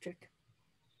electric?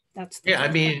 That's the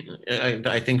question.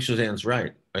 I think Suzanne's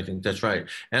right. I think that's right.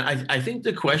 And I think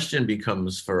the question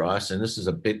becomes for us, and this is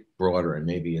a bit broader, and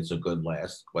maybe it's a good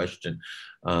last question,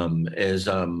 is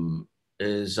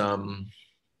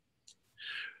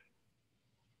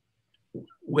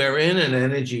we're in an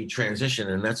energy transition,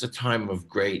 and that's a time of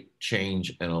great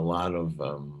change and a lot of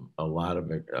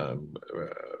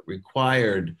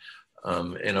required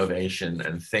innovation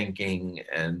and thinking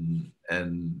and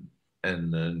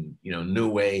new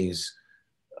ways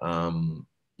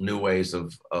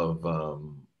of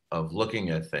looking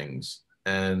at things,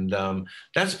 and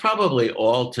that's probably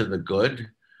all to the good,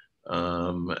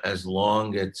 as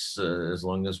long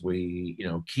as we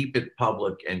keep it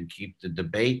public and keep the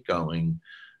debate going,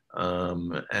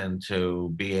 and to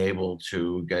be able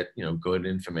to get good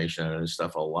information out of this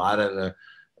stuff. A lot of the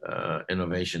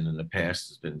innovation in the past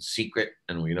has been secret,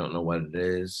 and we don't know what it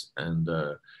is, and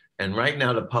right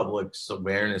now the public's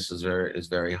awareness is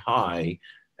very high,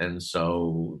 and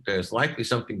so there's likely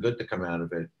something good to come out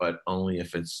of it, but only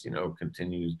if it's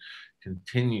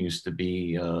continues to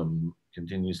be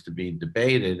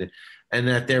debated, and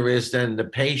that there is then the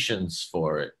patience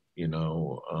for it,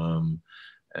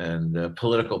 and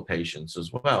political patience as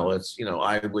well. It's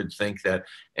I would think that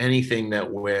anything that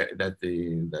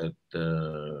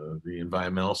the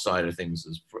environmental side of things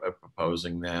is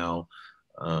proposing now,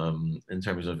 in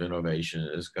terms of innovation,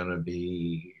 is going to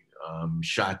be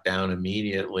shot down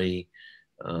immediately.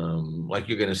 Like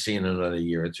you're going to see in another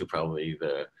year or two, probably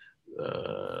the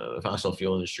fossil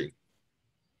fuel industry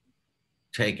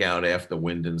take out after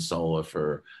wind and solar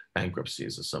for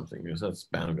bankruptcies or something, because that's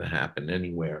bound to happen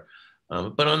anywhere.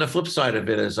 But on the flip side of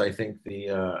it is, I think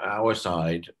our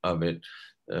side of it,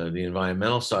 the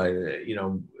environmental side,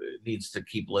 needs to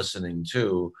keep listening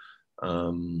to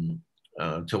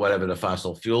whatever the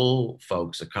fossil fuel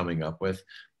folks are coming up with,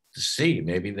 to see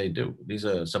maybe they do. These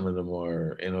are some of the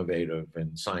more innovative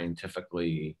and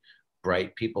scientifically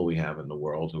bright people we have in the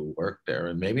world who work there,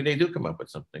 and maybe they do come up with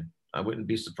something. I wouldn't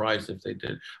be surprised if they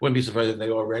did. Wouldn't be surprised if they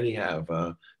already have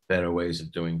better ways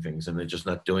of doing things, and they're just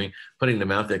not putting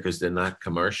them out there because they're not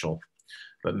commercial.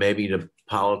 But maybe the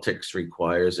politics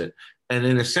requires it, and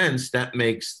in a sense, that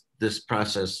makes this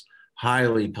process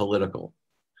highly political,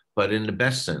 but in the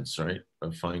best sense, right,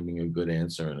 of finding a good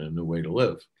answer and a new way to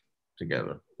live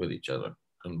together with each other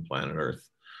on planet Earth.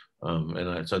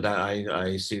 So that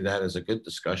I see that as a good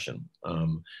discussion,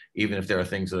 even if there are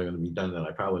things that are going to be done that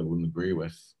I probably wouldn't agree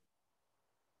with.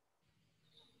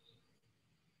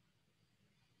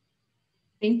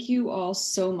 Thank you all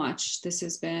so much. This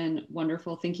has been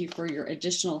wonderful. Thank you for your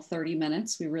additional 30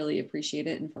 minutes. We really appreciate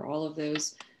it. And for all of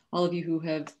you who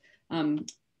have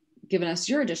given us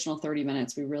your additional 30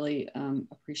 minutes, we really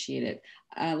appreciate it.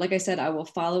 Like I said, I will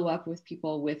follow up with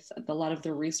people with a lot of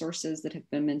the resources that have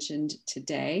been mentioned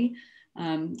today.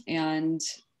 And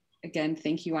again,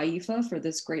 thank you, IEEFA, for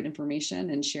this great information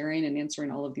and sharing and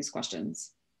answering all of these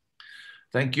questions.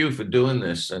 thank you for doing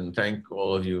this, and thank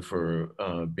all of you for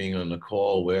being on the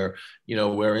call. Where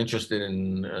we're interested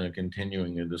in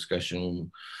continuing a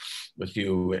discussion with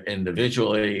you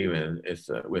individually,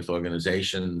 with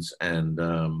organizations, and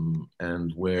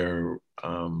where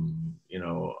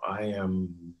I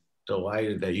am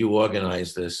delighted that you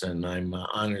organized this, and I'm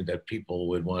honored that people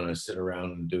would want to sit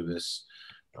around and do this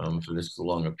for this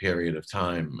longer period of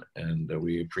time. And I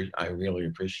really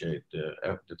appreciate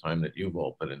the time that you've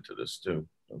all put into this too.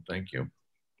 So thank you.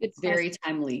 It's very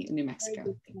timely in New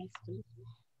Mexico.